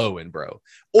flowing, bro.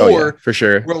 Or for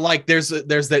sure. Where like there's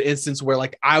that instance where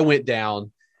like I went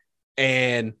down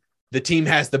and the team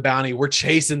has the bounty. We're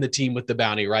chasing the team with the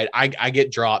bounty, right? I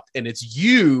get dropped and it's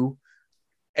you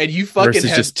and you fucking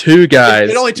versus just two guys.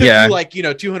 It only took you like,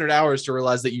 200 hours to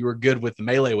realize that you were good with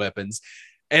melee weapons.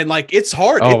 And like, it's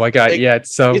hard. Oh my God. Yeah.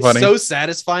 It's so funny. It's so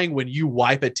satisfying when you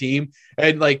wipe a team.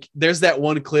 And like, there's that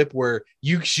one clip where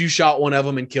you shot one of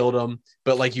them and killed him,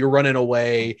 but like you're running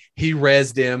away. He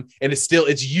rezzed him and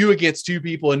it's you against two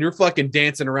people and you're fucking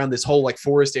dancing around this whole like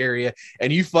forest area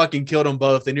and you fucking killed them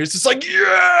both. And you're just like,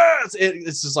 yes,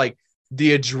 it's just like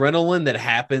the adrenaline that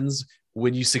happens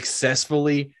when you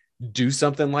successfully do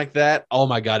something like that. Oh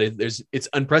my God. It's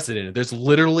unprecedented. There's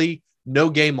literally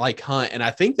no game like Hunt. And I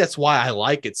think that's why I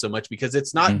like it so much because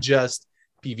it's not just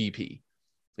PvP,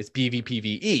 it's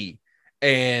PvPvE.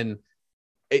 And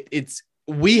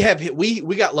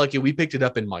we got lucky. We picked it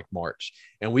up in like March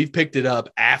and we've picked it up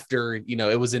after,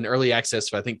 it was in early access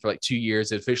for like 2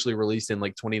 years. It officially released in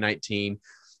like 2019.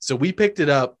 So we picked it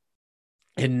up.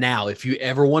 And now, if you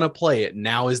ever want to play it,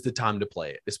 now is the time to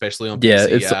play it, especially on PC. Yeah,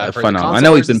 it's phenomenal. I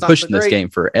know we've been pushing this game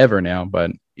forever now,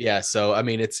 but yeah. So I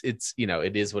mean, it's it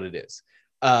is what it is.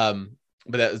 But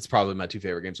that's probably my two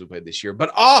favorite games we played this year.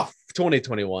 But off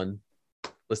 2021,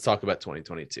 let's talk about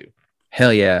 2022.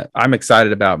 Hell yeah, I'm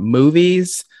excited about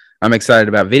movies. I'm excited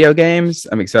about video games.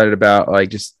 I'm excited about like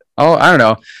just I don't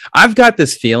know. I've got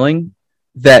this feeling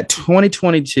that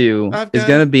 2022 is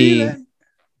going to be.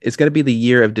 It's going to be the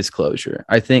year of disclosure.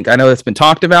 I know that's been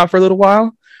talked about for a little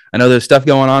while. I know there's stuff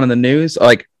going on in the news.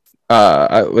 Like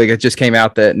it just came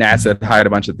out that NASA hired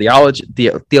a bunch of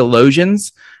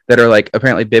theologians that are like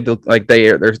apparently biblical, like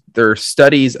they're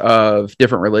studies of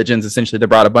different religions. Essentially, they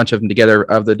brought a bunch of them together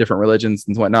of the different religions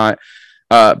and whatnot.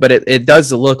 But it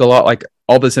does look a lot like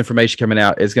all this information coming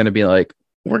out is going to be like,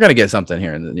 we're going to get something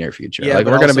here in the near future. Yeah, like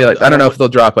we're going to be like, I don't know if they'll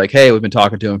drop like, hey, we've been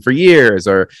talking to him for years,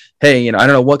 or hey, I don't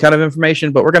know what kind of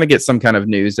information, but we're going to get some kind of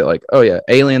news that like, oh yeah,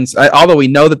 aliens, although we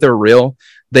know that they're real,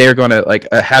 they are going to like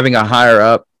having a higher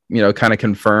up, kind of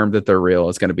confirm that they're real.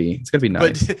 It's going to be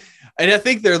nice. But, and I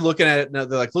think they're looking at it now.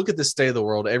 They're like, look at the state of the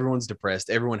world. Everyone's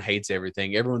depressed. Everyone hates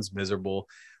everything. Everyone's miserable.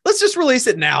 Let's just release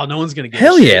it now. No one's going to get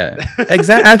hell yeah.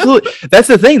 Exactly. Absolutely. That's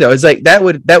the thing though. It's like, that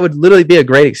would literally be a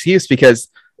great excuse because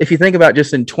if you think about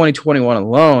just in 2021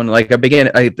 alone, like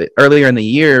earlier in the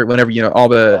year, whenever, all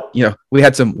the, we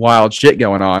had some wild shit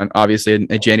going on, obviously in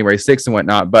January 6th and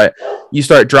whatnot, but you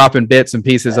start dropping bits and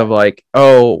pieces of like,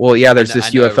 oh, well, yeah, there's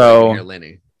this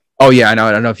UFO. Oh yeah, I know.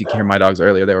 I don't know if you can hear my dogs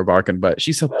earlier. They were barking, but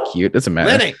she's so cute. Doesn't matter.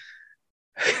 Lenny.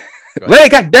 Lenny,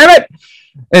 God damn it.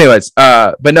 Anyways,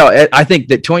 but no, I think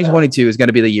that 2022 is going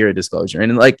to be the year of disclosure.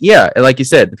 And like, yeah, like you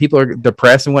said, the people are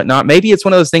depressed and whatnot. Maybe it's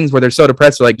one of those things where they're so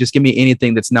depressed, they're like, just give me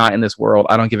anything that's not in this world.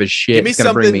 I don't give a shit. Give me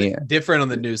something different on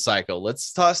the news cycle. Let's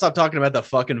stop talking about the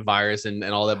fucking virus and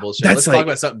all that bullshit. Let's talk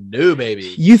about something new,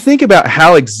 baby. You think about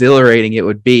how exhilarating it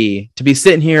would be to be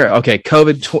sitting here. Okay,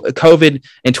 COVID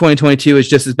in 2022 is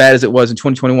just as bad as it was in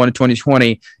 2021 and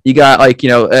 2020. You got like,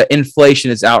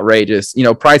 inflation is outrageous.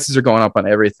 Prices are going up on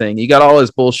everything. You got all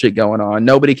this bullshit going on.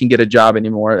 Nobody can get a job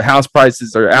anymore. House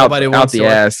prices are out the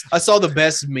ass. I saw the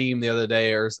best meme the other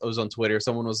day, or it was on Twitter.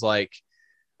 Someone was like,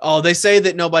 Oh, they say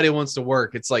that nobody wants to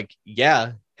work. It's like,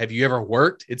 yeah. Have you ever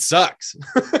worked? It sucks.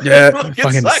 Yeah, Like, it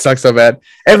fucking sucks so bad.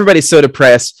 Everybody's so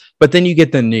depressed, but then you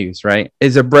get the news, right?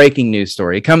 It's a breaking news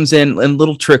story. It comes in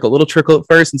little trickle at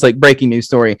first. It's like breaking news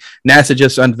story. NASA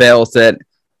just unveils that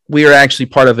we are actually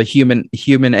part of a human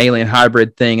alien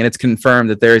hybrid thing, and it's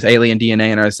confirmed that there's alien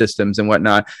DNA in our systems and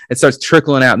whatnot. It starts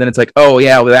trickling out, and then it's like, oh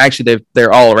yeah, well actually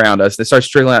they're all around us. It starts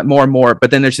trickling out more and more, but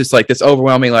then there's just like this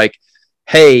overwhelming like,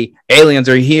 hey, aliens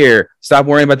are here. Stop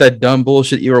worrying about that dumb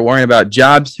bullshit you were worrying about.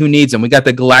 Jobs, who needs them? We got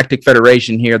the Galactic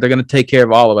Federation here. They're going to take care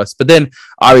of all of us. But then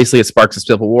obviously it sparks a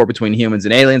civil war between humans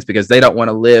and aliens because they don't want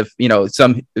to live,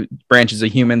 some branches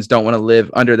of humans don't want to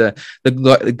live under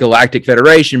the Galactic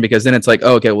Federation because then it's like,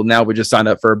 oh, okay, well now we just signed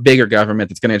up for a bigger government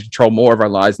that's going to control more of our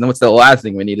lives. And then what's the last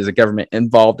thing we need is a government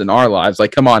involved in our lives.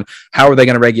 Like, come on, how are they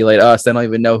going to regulate us? They don't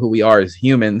even know who we are as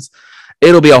humans.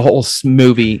 It'll be a whole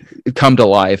movie come to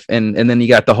life. And then you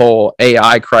got the whole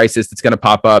AI crisis that's going to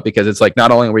pop up because it's like, not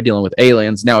only are we dealing with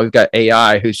aliens, now we've got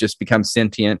AI who's just become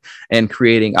sentient and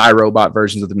creating iRobot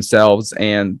versions of themselves,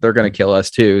 and they're going to kill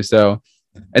us too. So,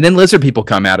 and then lizard people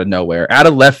come out of nowhere, out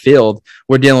of left field.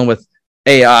 We're dealing with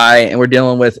AI and we're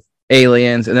dealing with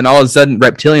aliens. And then all of a sudden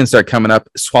reptilians start coming up,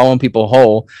 swallowing people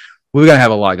whole. We're going to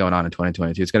have a lot going on in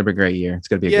 2022. It's going to be a great year. It's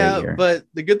going to be a great year. But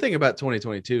the good thing about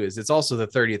 2022 is it's also the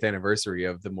 30th anniversary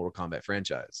of the Mortal Kombat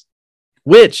franchise,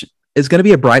 which is going to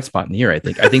be a bright spot in the year. I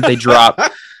think they drop.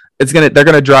 They're going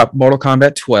to drop Mortal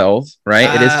Kombat 12,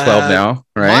 right? It is 12 now,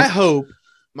 right?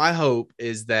 My hope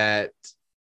is that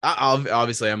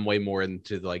obviously I'm way more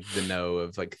into like the know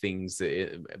of like things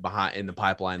that behind in the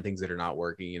pipeline, things that are not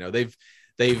working.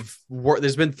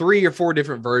 There's been 3 or 4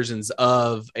 different versions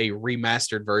of a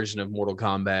remastered version of Mortal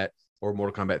Kombat or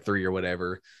Mortal Kombat 3 or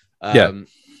whatever.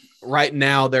 Right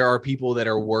now, there are people that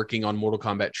are working on Mortal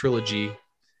Kombat Trilogy.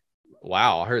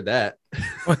 Wow, I heard that.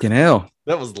 Fucking hell.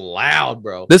 That was loud,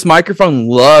 bro. This microphone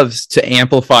loves to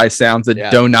amplify sounds that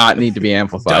do not need to be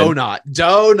amplified.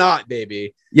 Do not,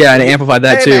 baby. Yeah, and amplify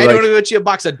that too. Man, you want to go get you a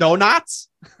box of donuts?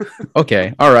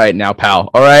 Okay. All right now, pal.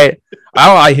 All right.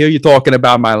 I hear you talking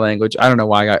about my language. I don't know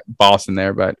why I got boss in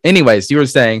there, but anyways, you were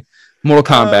saying Mortal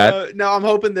Kombat. No, I'm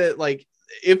hoping that like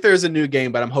if there's a new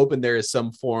game, but I'm hoping there is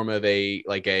some form of a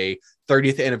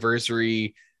 30th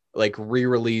anniversary like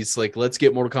re-release. Like, let's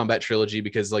get Mortal Kombat Trilogy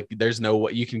because like there's no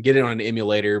way you can get it on an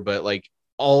emulator, but like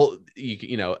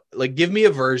like give me a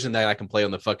version that I can play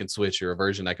on the fucking Switch or a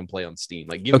version I can play on Steam.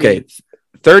 Like,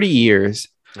 30 years.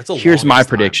 Here's my time.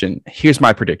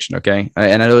 prediction. Okay,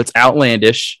 and I know it's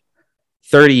outlandish.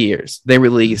 30 years, they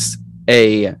release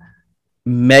a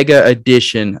mega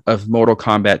edition of Mortal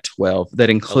Kombat 12 that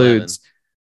includes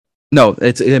 11. No,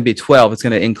 it's going to be 12. It's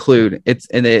going to include it's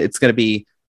going to be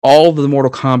all the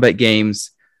Mortal Kombat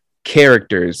games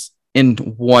characters in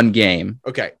one game.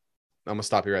 Okay, I'm gonna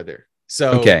stop you right there.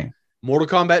 So, Mortal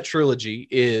Kombat Trilogy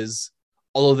is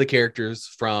all of the characters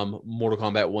from Mortal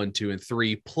Kombat 1, 2, and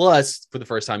 3, plus for the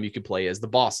first time you could play as the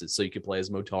bosses. So you could play as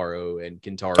Motaro and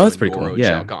Kintaro. Oh, that's pretty cool.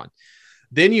 Yeah. Shao Kahn.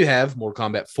 Then you have Mortal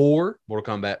Kombat 4,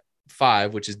 Mortal Kombat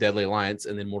 5, which is Deadly Alliance,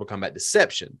 and then Mortal Kombat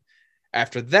Deception.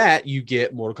 After that, you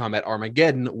get Mortal Kombat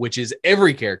Armageddon, which is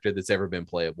every character that's ever been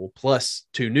playable, plus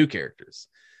 2 new characters.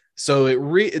 So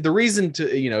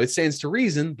it stands to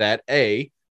reason that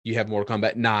you have Mortal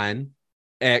Kombat 9,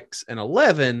 X, and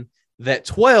 11, that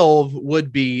 12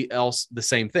 would be the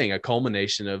same thing, a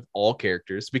culmination of all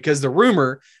characters, because the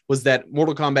rumor was that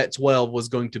Mortal Kombat 12 was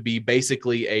going to be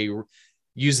basically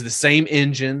use the same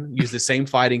engine, use the same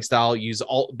fighting style,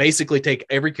 basically take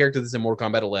every character that's in Mortal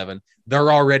Kombat 11.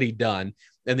 They're already done.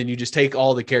 And then you just take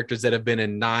all the characters that have been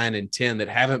in 9 and 10 that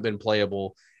haven't been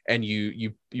playable and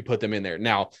you put them in there.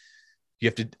 Now, you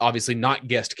have to obviously not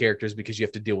guest characters because you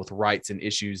have to deal with rights and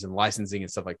issues and licensing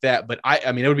and stuff like that. But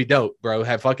I mean, it would be dope, bro.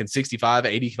 Have fucking 65,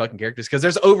 80 fucking characters because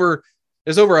there's over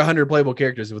 100 playable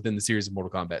characters within the series of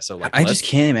Mortal Kombat. So like, I just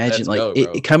can't imagine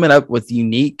it coming up with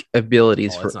unique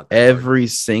abilities for every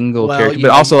single character,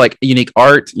 but also like unique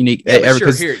art, unique.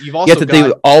 Because you have to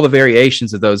do all the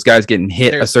variations of those guys getting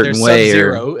hit a certain way.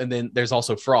 Sub-Zero, and then there's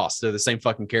also Frost. They're the same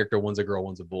fucking character. One's a girl,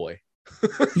 one's a boy.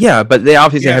 Yeah, but they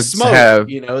obviously have Smoke,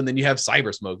 and then you have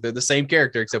Cyber Smoke. They're the same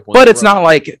character except one. But it's not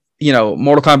like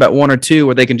Mortal Kombat 1 or 2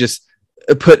 where they can just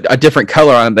put a different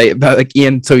color on them.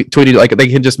 Tweeted like they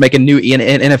can just make a new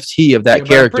NFT of that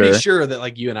character. I'm pretty sure that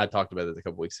like you and I talked about it a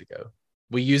couple weeks ago.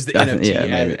 We used the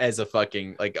NFT as a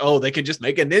fucking like, they can just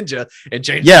make a ninja and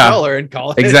change the color and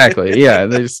call it exactly.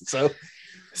 Yeah, so.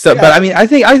 But I mean, I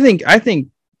think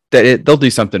that they'll do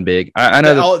something big. I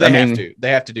know they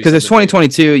have to do because it's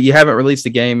 2022. Big. You haven't released a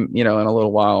game, in a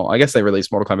little while. I guess they released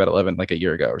Mortal Kombat 11 like a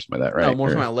year ago or something like that, right? No,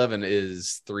 Mortal Kombat 11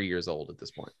 is 3 years old at this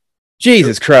point.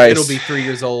 Jesus Christ. It'll be 3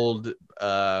 years old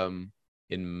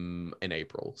in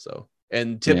April. So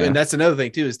and that's another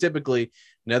thing too, is typically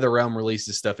NetherRealm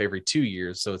releases stuff every 2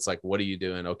 years. So it's like, what are you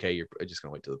doing? Okay, you're just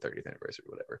gonna wait till the 30th anniversary,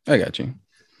 whatever. I got you.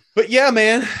 But yeah,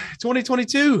 man,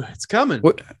 2022, it's coming.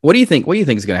 What do you think? What do you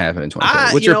think is going to happen in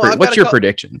 2022? What's your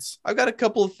predictions? I've got a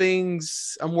couple of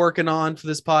things I'm working on for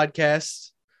this podcast.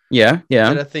 Yeah.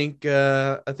 That I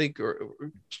think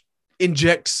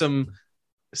inject some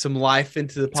life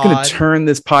into the pod. It's going to turn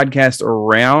this podcast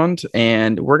around,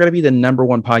 and we're going to be the number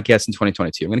one podcast in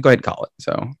 2022. I'm going to go ahead and call it.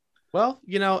 So, well,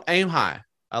 aim high.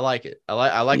 I like it.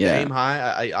 I like to aim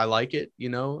high. I like it.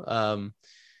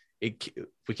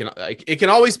 It can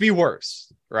always be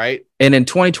worse, right? And in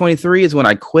 2023 is when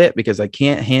I quit because I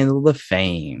can't handle the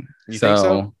fame. You think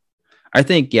so? I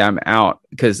think, I'm out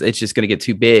because it's just going to get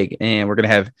too big, and we're going to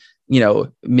have, a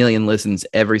million listens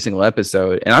every single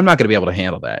episode. And I'm not going to be able to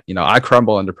handle that. I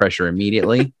crumble under pressure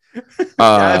immediately.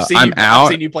 I've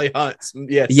seen you play hunts.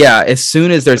 Yes. Yeah. As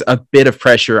soon as there's a bit of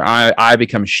pressure, I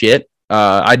become shit.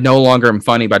 I no longer am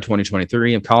funny by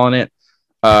 2023. I'm calling it.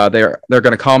 They're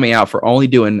going to call me out for only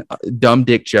doing dumb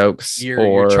dick jokes.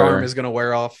 Your charm is going to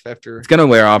wear off after. It's going to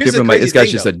wear off. People are like, this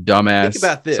guy's just a dumbass. Think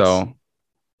about this. So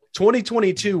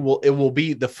 2022 will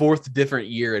be the fourth different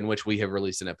year in which we have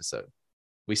released an episode.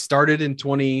 We started in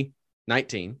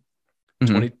 2019,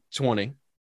 2020,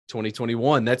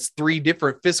 2021. That's 3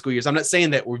 different fiscal years. I'm not saying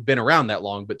that we've been around that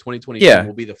long, but 2022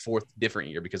 will be the fourth different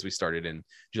year because we started in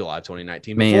July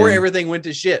 2019 before everything went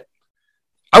to shit.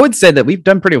 I would say that we've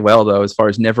done pretty well though, as far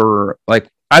as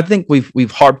I think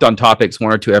we've harped on topics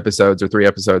 1 or 2 episodes or 3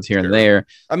 episodes here and there.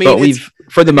 I mean, but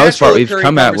for the most part, we've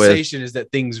come out with is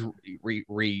that things they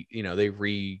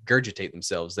regurgitate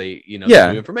themselves. They new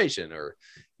information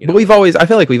but I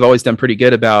feel like we've always done pretty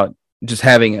good about just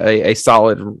having a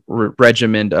solid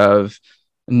regimen of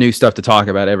new stuff to talk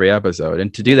about every episode,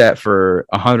 and to do that for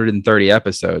 130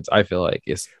 episodes, I feel like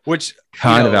is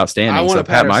kind of outstanding. I want to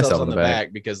pat myself on the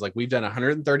back because we've done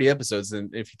 130 episodes,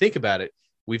 and if you think about it,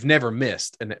 we've never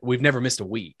missed a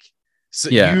week. So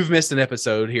you've missed an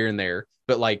episode here and there,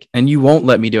 but and you won't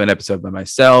let me do an episode by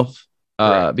myself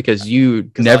because you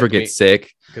never get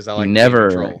sick. Because I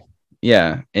never.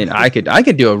 Yeah, and I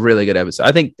could do a really good episode.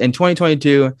 I think in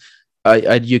 2022.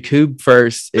 YouTube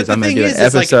first is I'm going to do an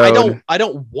episode. I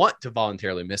don't want to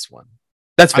voluntarily miss one.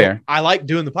 That's fair. I like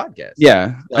doing the podcast.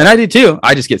 Yeah, and I do too.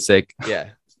 I just get sick. Yeah,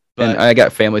 and I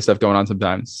got family stuff going on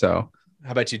sometimes. So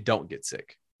how about you don't get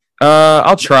sick?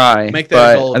 I'll try. Make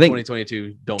that a goal. I think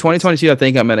 2022. 2022. I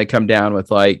think I'm going to come down with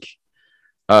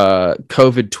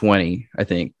COVID 20. I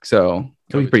think so.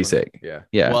 It'll be pretty sick.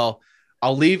 Yeah. Well,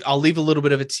 I'll leave a little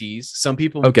bit of a tease. Some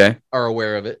people are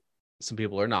aware of it. Some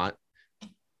people are not.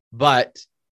 But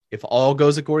if all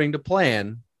goes according to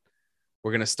plan,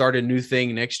 we're going to start a new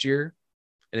thing next year,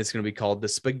 and it's going to be called the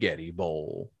Spaghetti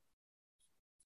Bowl.